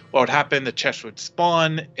 What would happen, the chest would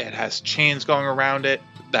spawn. It has chains going around it,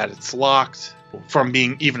 that it's locked from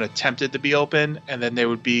being even attempted to be open. And then there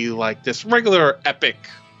would be like this regular epic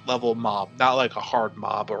level mob, not like a hard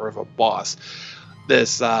mob or of a boss.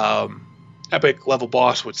 This epic level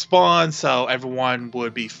boss would spawn, so everyone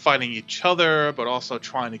would be fighting each other, but also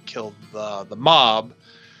trying to kill the mob,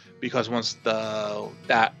 because once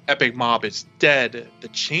that epic mob is dead, the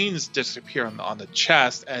chains disappear on the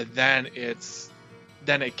chest, and then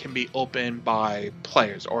it can be opened by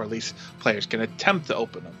players, or at least players can attempt to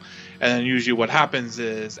open them. And then usually what happens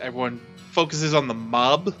is everyone focuses on the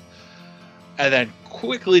mob, and then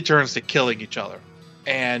quickly turns to killing each other.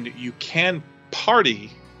 And you can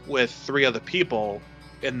party with 3 other people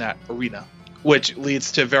in that arena, which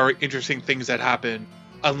leads to very interesting things that happen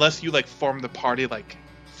unless you like form the party like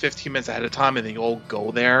 15 minutes ahead of time and then you all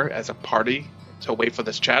go there as a party to wait for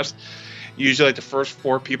this chest. Usually like the first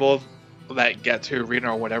 4 people that get to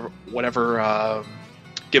arena or whatever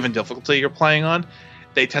given difficulty you're playing on,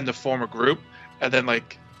 they tend to form a group, and then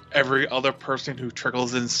like every other person who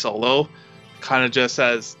trickles in solo kind of just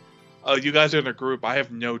says, "Oh, you guys are in a group. I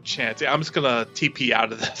have no chance. I'm just gonna TP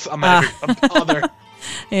out of this. I'm not even gonna bother."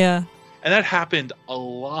 Yeah. And that happened a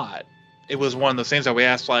lot. It was one of those things that we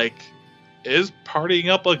asked, like, is partying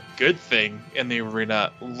up a good thing in the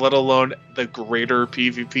arena, let alone the greater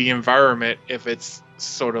PvP environment, if it's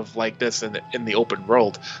sort of like this in the open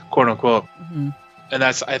world, quote unquote. Mm-hmm. And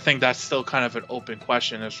I think that's still kind of an open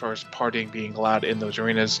question as far as partying being allowed in those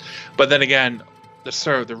arenas. But then again,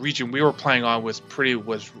 the region we were playing on was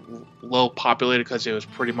low populated because it was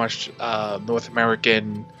pretty much North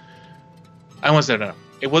American.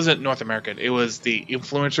 It wasn't North American. It was the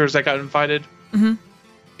influencers that got invited. Mm-hmm.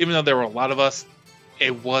 Even though there were a lot of us,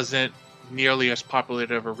 it wasn't nearly as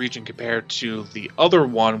populated of a region compared to the other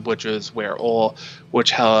one, which took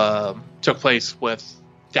place with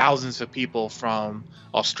thousands of people from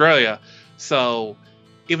Australia. So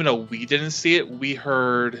even though we didn't see it, we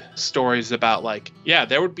heard stories about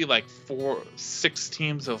there would be 6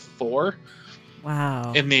 teams of 4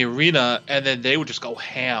 in the arena, and then they would just go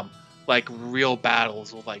ham, like real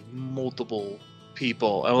battles with multiple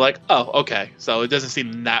people. And we're like, oh, okay, so it doesn't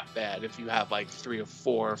seem that bad if you have 3 or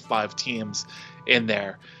 4 or 5 teams in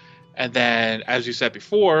there. And then, as you said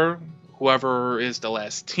before, whoever is the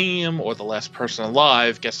last team or the last person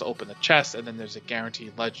alive gets to open the chest, and then there's a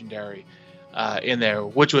guaranteed legendary in there,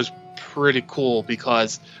 which was pretty cool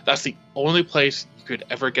because that's the only place you could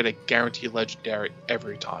ever get a guaranteed legendary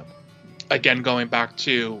every time. Again, going back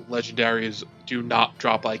to legendaries do not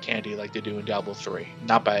drop like candy like they do in Diablo 3.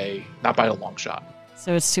 Not by a long shot.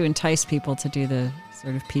 So it's to entice people to do the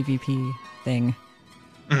sort of PvP thing.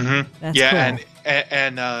 Mm-hmm. That's cool.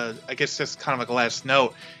 and I guess just kind of like a last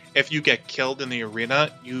note, if you get killed in the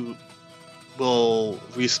arena, you will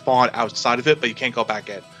respawn outside of it, but you can't go back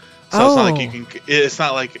in. So it's not like you can. It's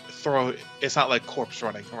not like It's not like corpse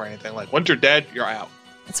running or anything. Like once you're dead, you're out.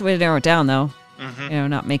 That's the way to narrow it down, though. Mm-hmm.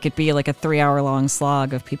 Not make it be like a 3-hour-long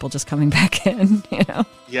slog of people just coming back in.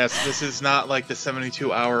 Yes, this is not like the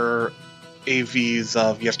 72-hour AVs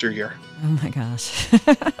of yesteryear. Oh my gosh.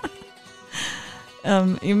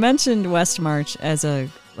 You mentioned Westmarch as a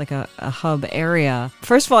hub area.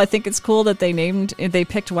 First of all, I think it's cool that they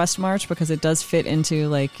picked Westmarch because it does fit into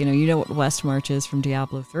what Westmarch is from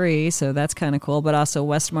Diablo 3, so that's kind of cool. But also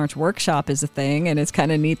Westmarch Workshop is a thing, and it's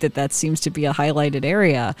kind of neat that seems to be a highlighted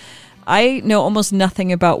area. I know almost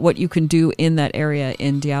nothing about what you can do in that area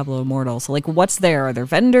in Diablo Immortal. So, what's there? Are there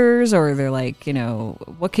vendors, or are there,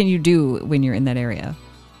 what can you do when you're in that area?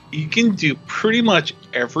 You can do pretty much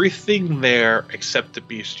everything there except the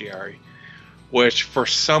bestiary, which for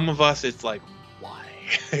some of us, it's like, why?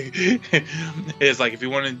 It's like, if you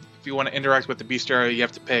want to interact with the bestiary, you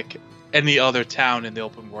have to pick any other town in the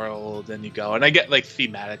open world, and you go. And I get,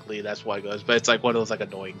 thematically, that's why it goes, but it's one of those,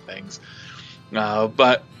 annoying things.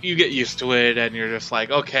 But you get used to it, and you're just like,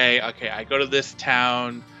 okay, I go to this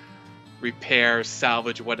town, repair,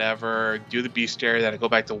 salvage, whatever, do the bestiary, then I go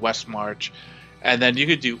back to Westmarch, and then you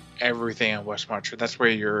could do everything in Westmarch. That's where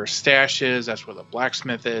your stash is, that's where the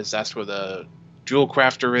blacksmith is, that's where the jewel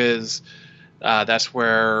crafter is, that's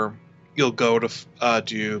where you'll go to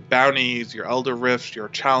do bounties, your elder rifts, your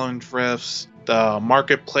challenge rifts, the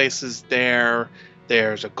marketplace is there,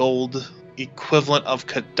 there's a gold equivalent of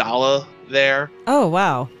Kadala there. Oh,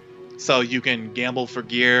 wow. So you can gamble for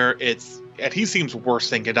gear. And he seems worse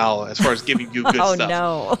than Kadala as far as giving you good oh, stuff.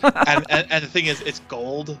 No. and the thing is, it's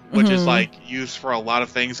gold, which is used for a lot of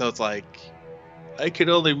things. So it's I could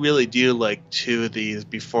only really do 2 of these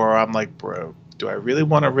before I'm like, bro, do I really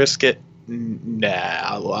want to risk it? Nah,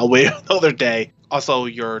 I'll wait another day. Also,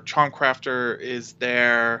 your charm crafter is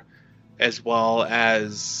there, as well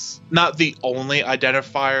as not the only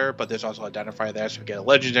identifier, but there's also identifier there. So you get a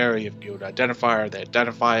legendary, if you get an identifier, they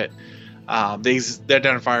identify it. The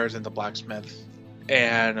identifiers in the blacksmith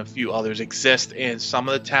and a few others exist in some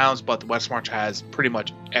of the towns, but the Westmarch has pretty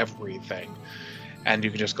much everything, and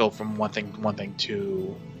you can just go from one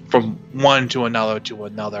to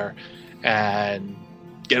another, and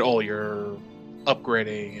get all your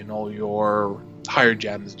upgrading and all your higher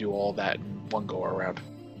gems, do all that in one go around.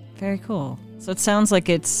 Very cool. So it sounds like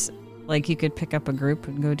it's you could pick up a group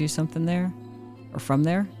and go do something there, or from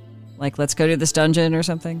there, let's go to this dungeon or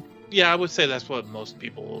something. Yeah, I would say that's what most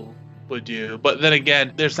people would do. But then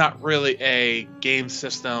again, there's not really a game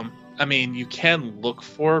system. I mean, you can look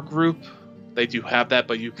for a group. They do have that,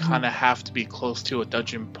 but you kind of have to be close to a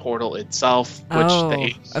dungeon portal itself,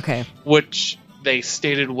 which they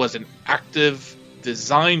stated was an active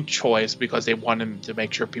design choice because they wanted to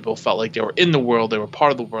make sure people felt like they were in the world, they were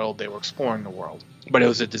part of the world, they were exploring the world. But it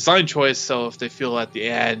was a design choice, so if they feel at the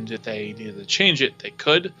end that they needed to change it, they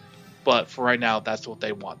could. But for right now, that's what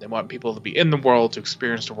they want. They want people to be in the world, to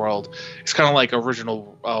experience the world. It's kind of like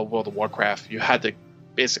original World of Warcraft. You had to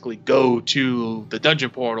basically go to the dungeon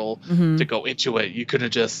portal to go into it. You couldn't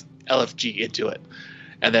just LFG into it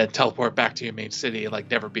and then teleport back to your main city and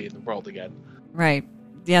never be in the world again. Right.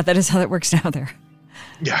 Yeah, that is how that works now there.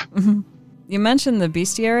 Yeah. You mentioned the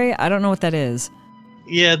bestiary. I don't know what that is.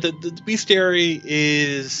 Yeah, the bestiary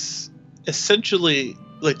is essentially...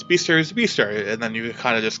 the bestiary is a bestiary, and then you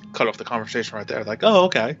kind of just cut off the conversation right there. Oh,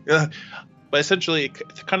 okay. Yeah. But essentially,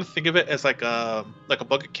 kind of think of it as like a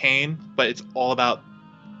book of Cain, but it's all about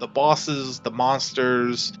the bosses, the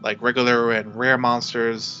monsters, regular and rare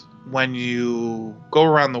monsters. When you go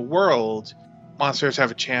around the world, monsters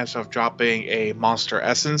have a chance of dropping a monster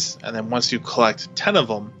essence, and then once you collect 10 of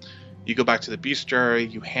them, you go back to the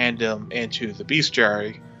bestiary, you hand them into the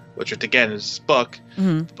bestiary, which again is this book.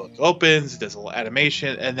 The book opens, there's a little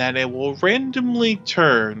animation, and then it will randomly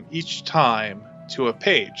turn each time to a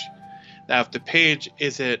page. Now, if the page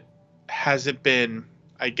hasn't been,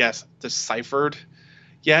 I guess, deciphered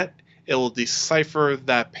yet, it will decipher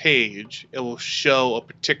that page. It will show a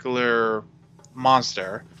particular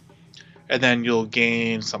monster, and then you'll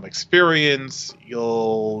gain some experience.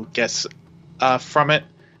 You'll get from it,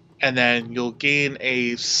 and then you'll gain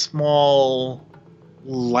a small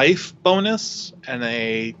life bonus and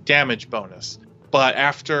a damage bonus. But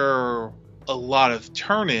after a lot of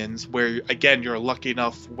turn-ins, where again you're lucky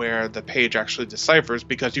enough where the page actually deciphers,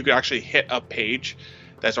 because you can actually hit a page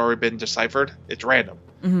that's already been deciphered, it's random.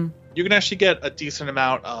 You can actually get a decent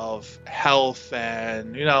amount of health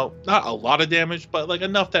and, not a lot of damage, but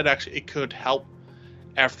enough that actually it could help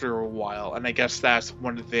after a while. And I guess that's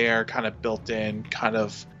one of their kind of built-in kind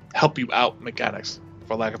of help you out mechanics,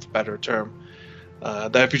 for lack of a better term.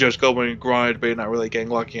 That if you just go and grind, but you're not really getting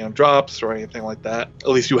lucky on drops or anything like that, at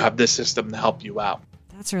least you have this system to help you out.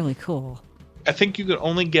 That's really cool. I think you can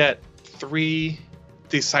only get 3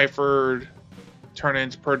 deciphered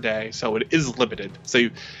turn-ins per day, so it is limited. So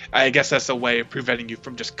I guess that's a way of preventing you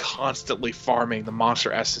from just constantly farming the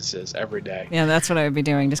monster essences every day. Yeah, that's what I would be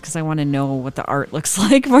doing, just because I want to know what the art looks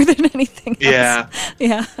like more than anything else.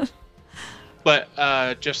 Yeah.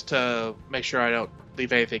 But just to make sure I don't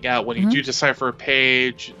leave anything out, when you do decipher a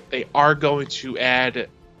page, they are going to add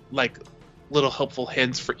like little helpful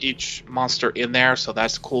hints for each monster in there, so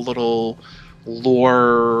that's cool little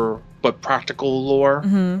lore, but practical lore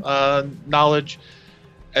knowledge,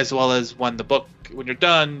 as well as when you're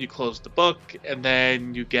done, you close the book, and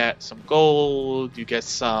then you get some gold, you get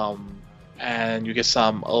some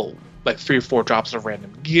like 3 or 4 drops of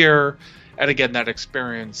random gear, and again, that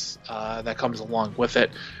experience that comes along with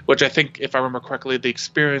it, which I think, if I remember correctly, the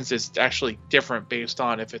experience is actually different based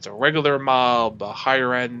on if it's a regular mob, a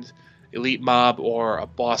higher end elite mob, or a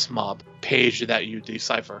boss mob page that you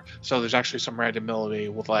decipher. So there's actually some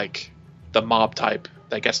randomity with like the mob type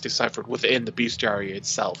that gets deciphered within the bestiary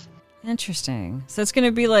itself. Interesting. So it's going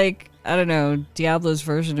to be like, I don't know, Diablo's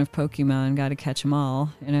version of Pokemon, got to catch them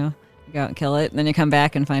all, you know? You go out and kill it, and then you come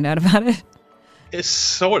back and find out about it. It's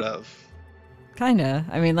sort of. Kinda.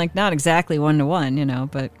 I mean, like, not exactly 1-to-1, you know,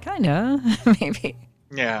 but kinda, maybe.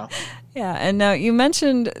 Yeah. Yeah, and now you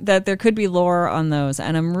mentioned that there could be lore on those,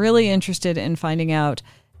 and I'm really interested in finding out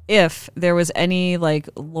if there was any, like,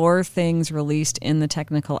 lore things released in the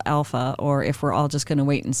technical alpha, or if we're all just going to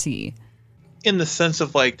wait and see. In the sense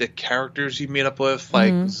of, like, the characters you meet up with,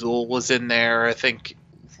 like, Zool was in there, I think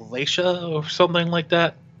Laisha or something like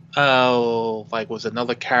that. Like, was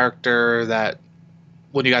another character that,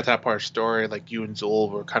 when you got to that part of the story, like, you and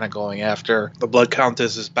Zool were kind of going after. The Blood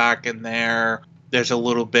Countess is back in there. There's a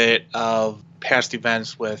little bit of past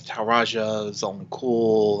events with Taraja, Zoltan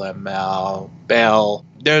Kulle, and Baal.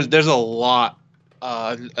 There's a lot.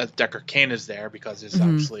 Deckard Cain is there because it's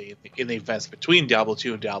obviously in the events between Diablo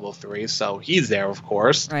 2 and Diablo 3, so he's there, of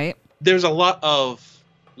course. Right. There's a lot of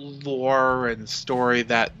lore and story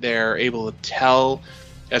that they're able to tell,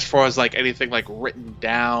 as far as like anything like written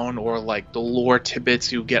down, or like the lore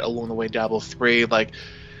tidbits you get along the way in Diablo 3, like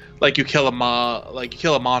you kill a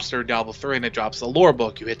monster in Diablo 3 and it drops the lore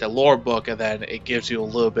book. You hit the lore book and then it gives you a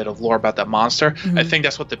little bit of lore about that monster. I think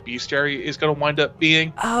that's what the bestiary is going to wind up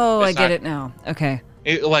being. Oh, I get it now. Okay.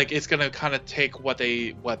 It's going to kind of take what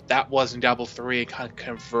that was in Diablo 3 and kind of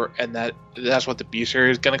convert, and that's what the bestiary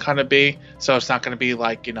is going to kind of be. So it's not going to be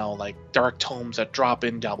like, you know, like dark tomes that drop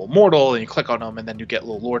in Diablo Immortal and you click on them and then you get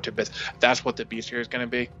little lore tidbits. That's what the bestiary is going to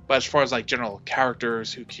be. But as far as like general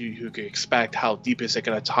characters who can expect, how deep is it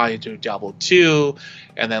going to tie into Diablo 2,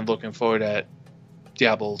 and then looking forward at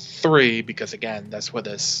Diablo 3, because again, that's where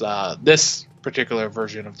this particular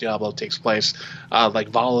version of Diablo takes place. Like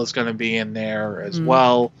Vala is going to be in there as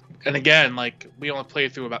well. And again, like, we only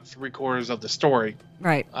played through about 3/4 of the story.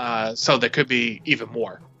 Right. So there could be even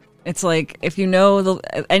more. It's like, if you know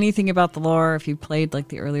anything about the lore, if you played like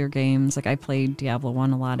the earlier games, like I played Diablo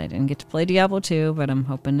 1 a lot. I didn't get to play Diablo 2, but I'm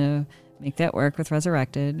hoping to make that work with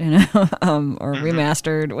Resurrected, you know, or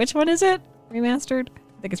Remastered. Which one is it? Remastered?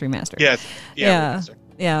 I think it's Remastered. Yes. Yeah. Remastered.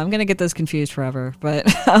 Yeah, I'm going to get those confused forever, but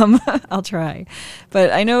I'll try.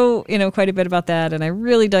 But I know, you know, quite a bit about that, and I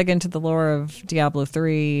really dug into the lore of Diablo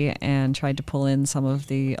 3 and tried to pull in some of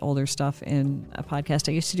the older stuff in a podcast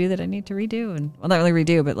I used to do that I need to redo, and, well, not really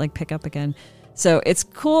redo, but like pick up again. So it's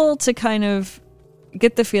cool to kind of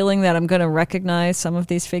get the feeling that I'm going to recognize some of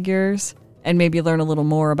these figures and maybe learn a little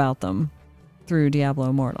more about them through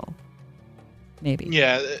Diablo Immortal. Maybe.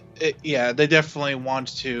 Yeah, they definitely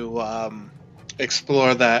want to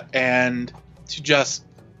explore that, and to just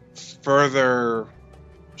further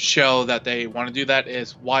show that they want to do that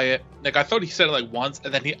is Wyatt. Like, I thought he said it like once,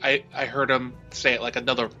 and then I heard him say it like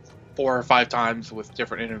another 4 or 5 times with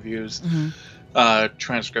different interviews,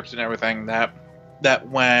 transcripts and everything, that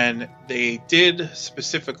when they did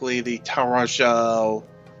specifically the Taraja,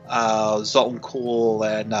 Zoltan Kulle,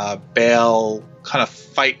 and Baal kind of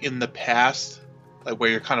fight in the past, like where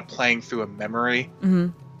you're kind of playing through a memory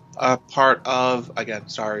part of, again,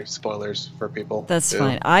 sorry, spoilers for people. That's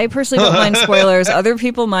fine. I personally don't mind spoilers. Other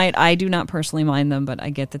people might. I do not personally mind them, but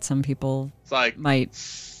I get that some people might.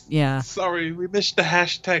 Yeah. Sorry, we missed the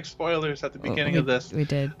hashtag spoilers at the beginning of this. We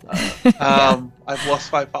did. I've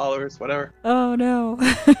lost 5 followers, whatever. Oh, no.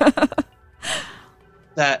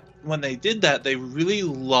 That when they did that, they really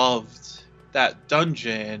loved that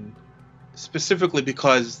dungeon, specifically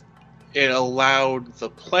because it allowed the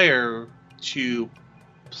player to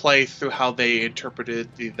play through how they interpreted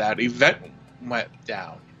that event went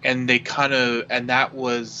down, and that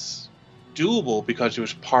was doable because it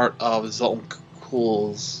was part of Zoltan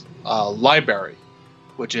Kulle's library,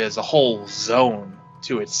 which is a whole zone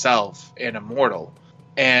to itself and immortal.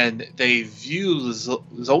 And they view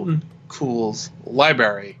Zoltun Kull's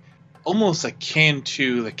library almost akin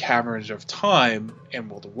to the Caverns of Time in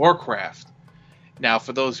World of Warcraft. Now,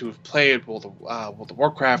 for those who have played World of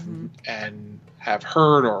Warcraft and have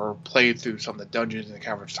heard or played through some of the dungeons in the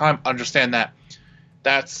Caverns of Time, understand that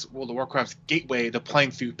that's World of Warcraft's gateway to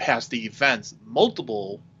playing through past events,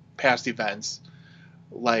 multiple past events,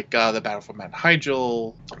 like the Battle for Mount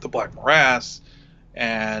Hyjal, the Black Morass,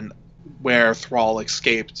 and where Thrall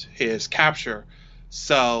escaped his capture.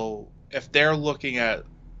 So if they're looking at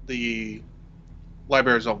the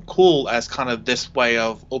Library of Zoltun Kull as kind of this way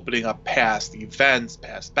of opening up past events,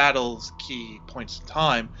 past battles, key points in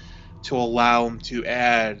time, to allow them to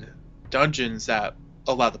add dungeons that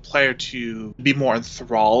allow the player to be more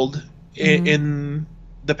enthralled in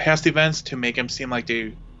the past events, to make them seem like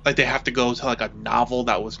they have to go to like a novel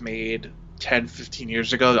that was made 10, 15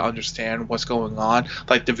 years ago to understand what's going on,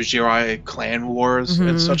 like the Vajiri clan wars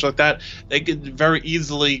and such like that. They could very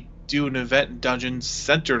easily do an event in dungeons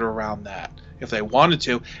centered around that if they wanted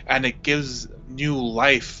to, and it gives new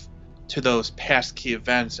life to those past key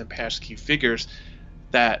events and past key figures,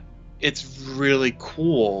 that it's really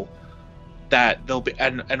cool that they'll be,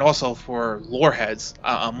 and also for lore heads,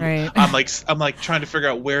 right. I'm like trying to figure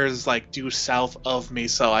out where is like due south of me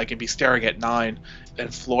so I can be staring at 9 in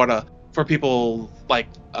Florida. For people like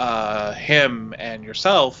him and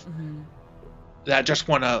yourself that just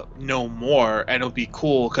want to know more, and it'll be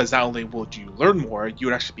cool because not only would you learn more, you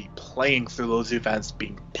would actually be playing through those events,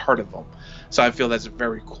 being part of them. So I feel that's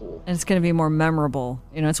very cool. And it's going to be more memorable.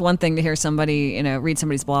 You know, it's one thing to hear somebody, read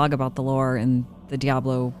somebody's blog about the lore and the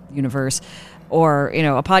Diablo universe, or,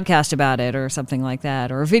 a podcast about it or something like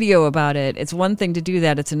that, or a video about it. It's one thing to do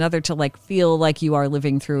that. It's another to like feel like you are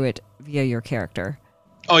living through it via your character.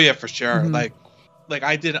 Oh yeah, for sure. Like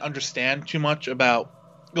I didn't understand too much about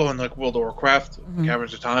going like World of Warcraft,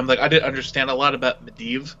 Caverns of Time. Like I didn't understand a lot about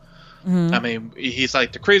Medivh. I mean, he's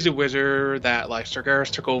like the crazy wizard that like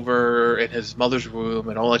Sargeras took over in his mother's womb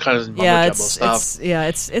and all that kind of mumbo-jumbo stuff.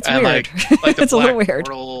 It's and weird. Like the it's a little weird.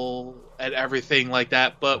 Portal and everything like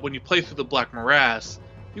that. But when you play through the Black Morass,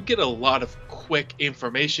 you get a lot of quick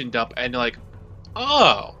information dump, and you're like,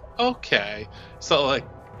 oh, okay. So like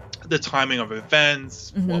the timing of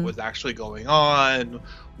events, what was actually going on,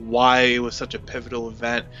 why it was such a pivotal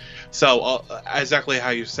event. So exactly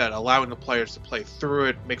how you said, allowing the players to play through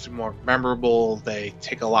it makes it more memorable. They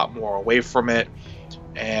take a lot more away from it,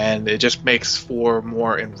 and it just makes for a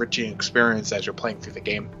more enriching experience as you're playing through the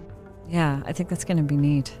game. Yeah, I think that's going to be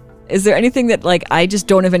neat. Is there anything that like I just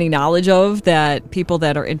don't have any knowledge of that people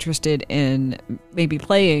that are interested in maybe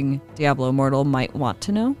playing Diablo Immortal might want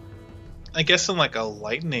to know? I guess in like a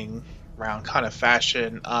lightning round kind of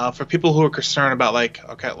fashion, for people who are concerned about like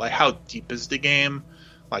how deep is the game,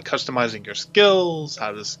 like customizing your skills,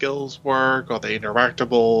 how do the skills work, are they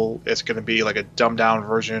interactable, it's going to be like a dumbed down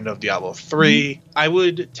version of Diablo 3. I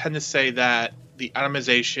would tend to say that the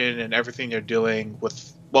itemization and everything they're doing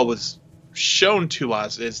with what was shown to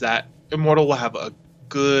us is that Immortal will have a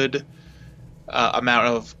good amount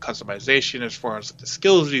of customization as far as the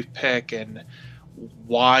skills you pick, and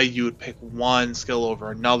why you would pick one skill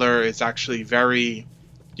over another is actually very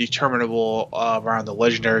determinable around the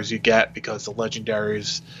legendaries you get, because the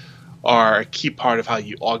legendaries are a key part of how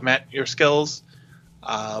you augment your skills.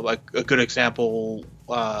 Like a good example,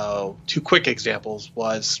 2 quick examples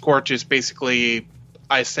was Scorch is basically,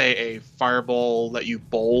 I say, a fireball that you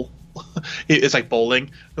bowl. It's like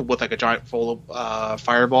bowling with like a giant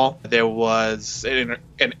fireball. There was an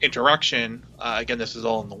interaction, again this is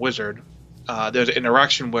all in the wizard. There's an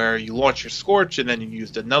interaction where you launch your Scorch and then you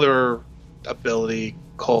used another ability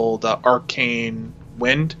called Arcane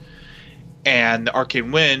Wind, and the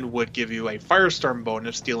Arcane Wind would give you a Firestorm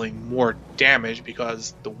bonus, dealing more damage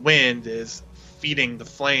because the wind is feeding the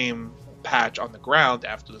flame patch on the ground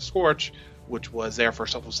after the Scorch, which was there for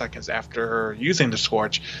several seconds after using the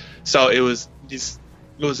Scorch. So it was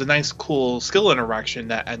a nice, cool skill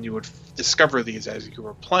interaction and you would discover these as you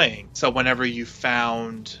were playing. So whenever you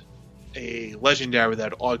found a legendary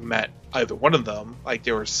that augment either one of them, like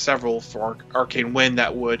there were several for Arcane Wind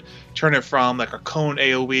that would turn it from like a cone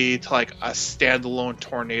AoE to like a standalone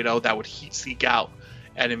tornado that would heat seek out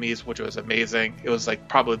enemies, which was amazing. It was like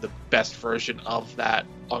probably the best version of that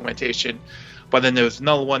augmentation. But then there was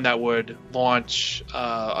another one that would launch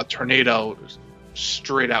a tornado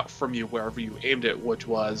straight out from you wherever you aimed it, which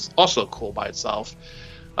was also cool by itself.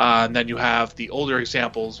 And then you have the older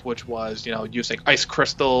examples, which was, using Ice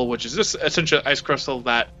Crystal, which is just essentially Ice Crystal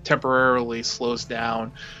that temporarily slows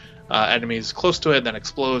down enemies close to it, then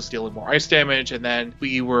explodes, dealing more ice damage. And then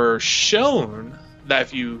we were shown that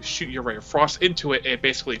if you shoot your Ray of Frost into it, it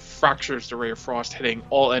basically fractures the Ray of Frost, hitting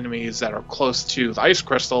all enemies that are close to the Ice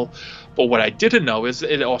Crystal. But what I didn't know is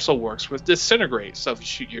it also works with Disintegrate. So if you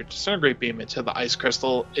shoot your Disintegrate beam into the Ice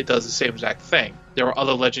Crystal, it does the same exact thing. There were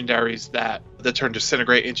other legendaries that turned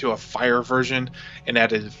Disintegrate into a fire version and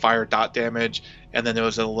added fire dot damage. And then there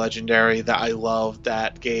was a legendary that I loved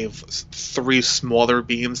that gave 3 smaller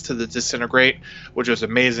beams to the Disintegrate, which was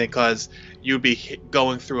amazing because you'd be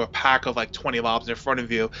going through a pack of like 20 mobs in front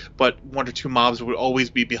of you, but 1 or 2 mobs would always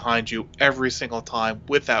be behind you every single time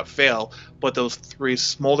without fail. But those 3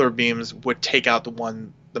 smaller beams would take out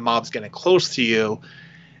the mobs getting close to you,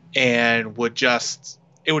 and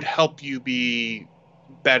it would help you be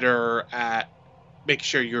better at making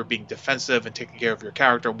sure you're being defensive and taking care of your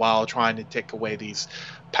character while trying to take away these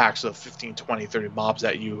packs of 15, 20, 30 mobs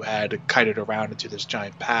that you had kited around into this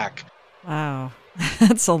giant pack. Wow.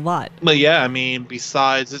 That's a lot. But yeah, I mean,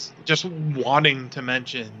 besides it's just wanting to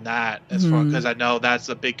mention that as far, because I know that's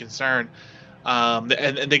a big concern. And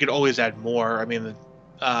they could always add more. I mean,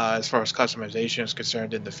 as far as customization is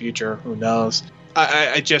concerned in the future, who knows?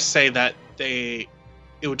 I just say that it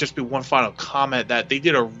would just be one final comment that they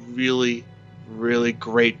did a really, really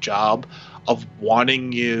great job of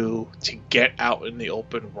wanting you to get out in the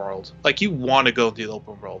open world. Like, you want to go to the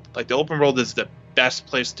open world. Like, the open world is the best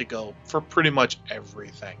place to go for pretty much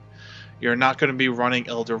everything. You're not going to be running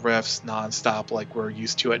Elder Rifts nonstop like we're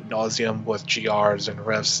used to at nauseum with GRs and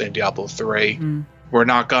Rifts in Diablo 3. We're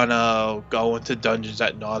not going to go into dungeons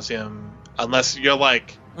at nauseum unless you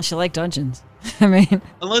like dungeons. I mean,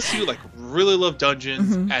 unless you like really love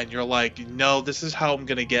dungeons and you're like, no, this is how I'm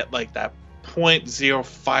going to get like that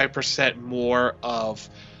 0.05% more of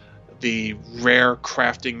the rare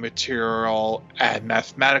crafting material, and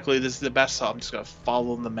mathematically this is the best, so I'm just going to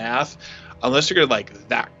follow the math. Unless you're like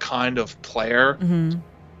that kind of player,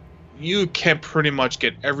 you can pretty much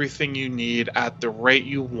get everything you need at the rate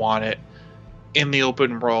you want it in the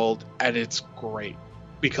open world, and it's great.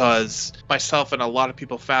 Because myself and a lot of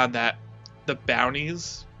people found that the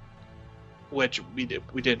bounties, which we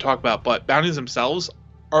didn't talk about, but bounties themselves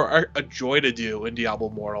are a joy to do in Diablo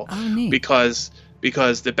Immortal. Oh, neat. Because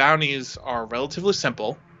the bounties are relatively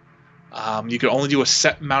simple. You can only do a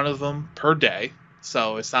set amount of them per day,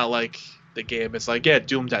 so it's not like the game is like, yeah,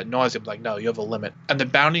 doomed ad nauseum. Like, no, you have a limit. And the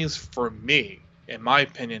bounties, for me, in my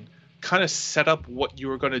opinion, kind of set up what you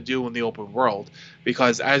were going to do in the open world,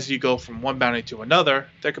 because as you go from one bounty to another,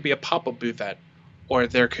 there could be a pop-up event, or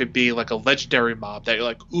there could be like a legendary mob that you're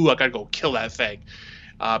like, ooh, I gotta go kill that thing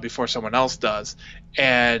before someone else does.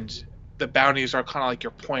 And the bounties are kind of like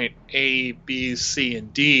your point A, B, C,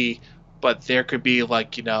 and D, but there could be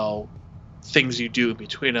like, things you do in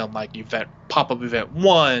between them, like pop-up event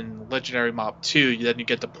 1, legendary mob 2, then you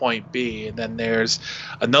get to point B, and then there's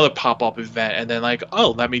another pop-up event, and then like,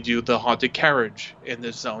 oh, let me do the haunted carriage in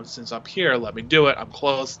this zone since I'm here, let me do it, I'm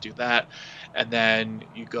close, do that. And then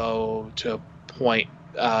you go to point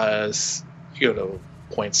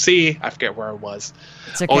C, I forget where it was.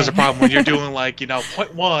 It's okay. Always a problem when you're doing like,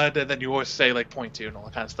 point 1, and then you always say like point 2 and all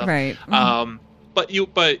that kind of stuff. Right.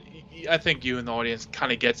 But I think you and the audience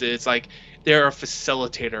kind of gets it. It's like they're a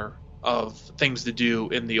facilitator of things to do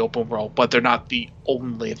in the open world, but they're not the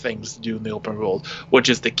only things to do in the open world, which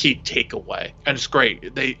is the key takeaway. And it's great.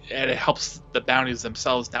 And it helps the bounties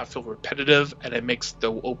themselves not feel repetitive, and it makes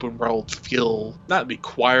the open world feel not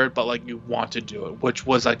required, but like you want to do it, which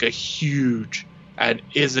was like a huge and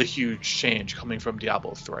is a huge change coming from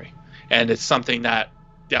Diablo 3. And it's something that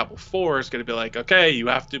Diablo 4 is going to be like, okay, you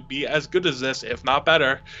have to be as good as this, if not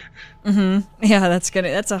better. Yeah,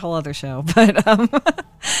 that's a whole other show. But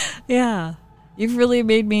yeah, you've really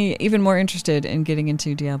made me even more interested in getting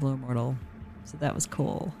into Diablo Immortal. So that was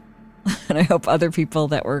cool. And I hope other people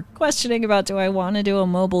that were questioning about, do I want to do a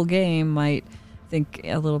mobile game, might think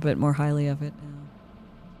a little bit more highly of it now.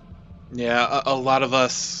 Yeah, a lot of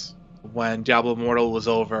us, when Diablo Immortal was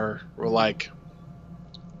over, were like,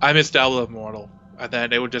 I miss Diablo Immortal. And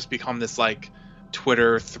then it would just become this like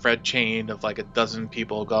Twitter thread chain of like a dozen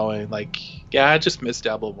people going like, yeah, I just miss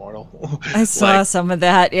Diablo Immortal. I saw some of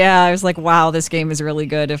that. Yeah, I was like, wow, this game is really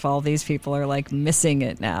good if all these people are like missing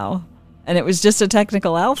it now. And it was just a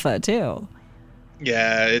technical alpha too.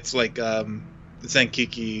 Yeah, it's like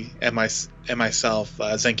Zenkiki and myself.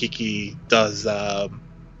 Zenkiki does the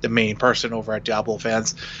main person over at Diablo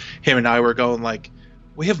Fans. Him and I were going like,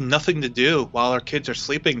 we have nothing to do while our kids are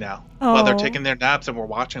sleeping now. Oh. While they're taking their naps and we're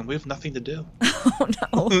watching, we have nothing to do. Oh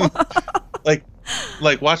no!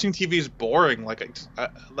 like watching TV is boring. Like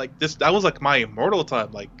this, that was like my Immortal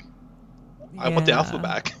time. Like, I want the alpha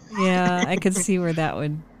back. Yeah, I could see where that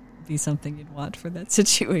would be something you'd want for that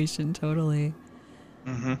situation. Totally.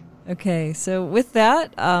 Mm-hmm. Okay, so with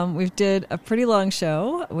that, we did a pretty long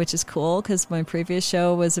show, which is cool because my previous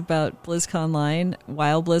show was about BlizzConline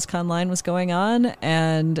while BlizzConline was going on,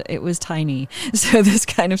 and it was tiny. So this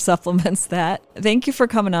kind of supplements that. Thank you for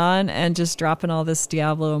coming on and just dropping all this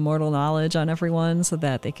Diablo Immortal knowledge on everyone so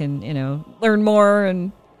that they can, learn more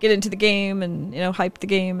and get into the game and, hype the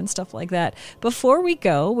game and stuff like that. Before we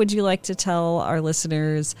go, would you like to tell our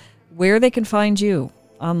listeners where they can find you?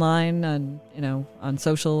 Online and on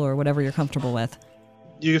social or whatever you're comfortable with.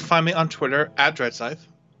 You can find me on Twitter at DreadScythe.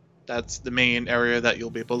 That's the main area that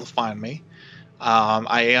you'll be able to find me.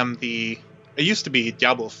 I used to be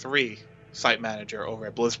Diablo 3 site manager over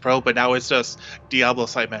at BlizzPro, but now it's just Diablo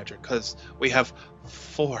site manager because we have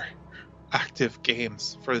 4 active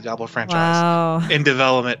games for the Diablo franchise in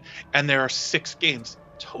development, and there are 6 games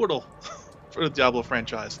total for the Diablo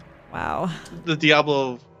franchise. Wow. The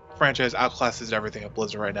Diablo franchise outclasses everything at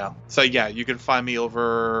Blizzard right now. So yeah, you can find me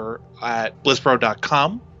over at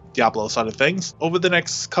blizzpro.com, Diablo side of things. Over the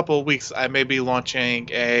next couple of weeks, I may be launching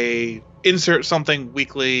a insert something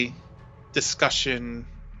weekly discussion,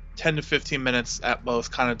 10 to 15 minutes at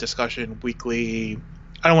most kind of discussion weekly.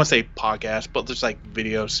 I don't want to say podcast, but just like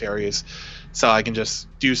video series. So I can just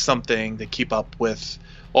do something to keep up with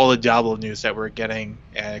all the Diablo news that we're getting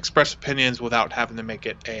and express opinions without having to make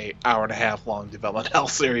it a hour-and-a-half long development hell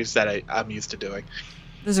series that I'm used to doing.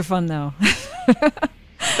 Those are fun, though.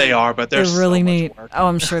 They are, but they're really so neat. Much work. Oh,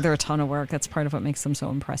 I'm sure they're a ton of work. That's part of what makes them so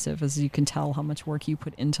impressive, is you can tell how much work you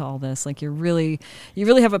put into all this. Like you really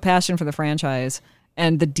have a passion for the franchise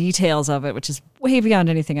and the details of it, which is way beyond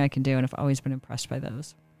anything I can do, and I've always been impressed by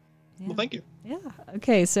those. Yeah. Well, thank you. Yeah.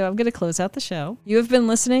 Okay, so I'm going to close out the show. You have been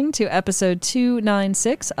listening to episode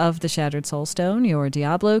 296 of The Shattered Soulstone, your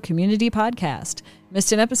Diablo community podcast.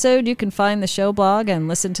 Missed an episode? You can find the show blog and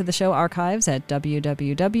listen to the show archives at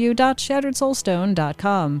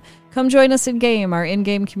www.shatteredsoulstone.com. Come join us in-game. Our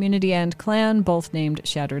in-game community and clan, both named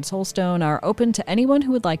Shattered Soulstone, are open to anyone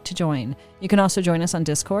who would like to join. You can also join us on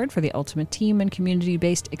Discord for the ultimate team and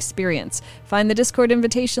community-based experience. Find the Discord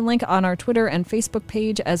invitation link on our Twitter and Facebook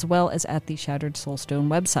page, as well as at the Shattered Soulstone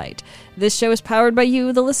website. This show is powered by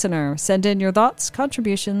you, the listener. Send in your thoughts,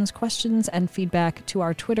 contributions, questions, and feedback to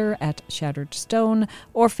our Twitter at Shattered Stone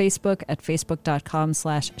or Facebook at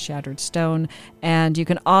facebook.com/shatteredstone. And you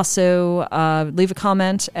can also leave a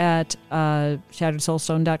comment at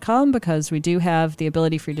shatteredsoulstone.com, because we do have the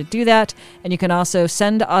ability for you to do that. And you can also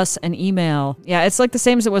send us an email. Yeah, it's like the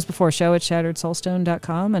same as it was before,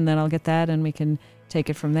 show@shatteredsoulstone.com, and then I'll get that and we can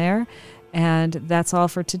take it from there. And that's all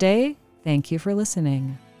for today. Thank you for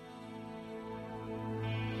listening.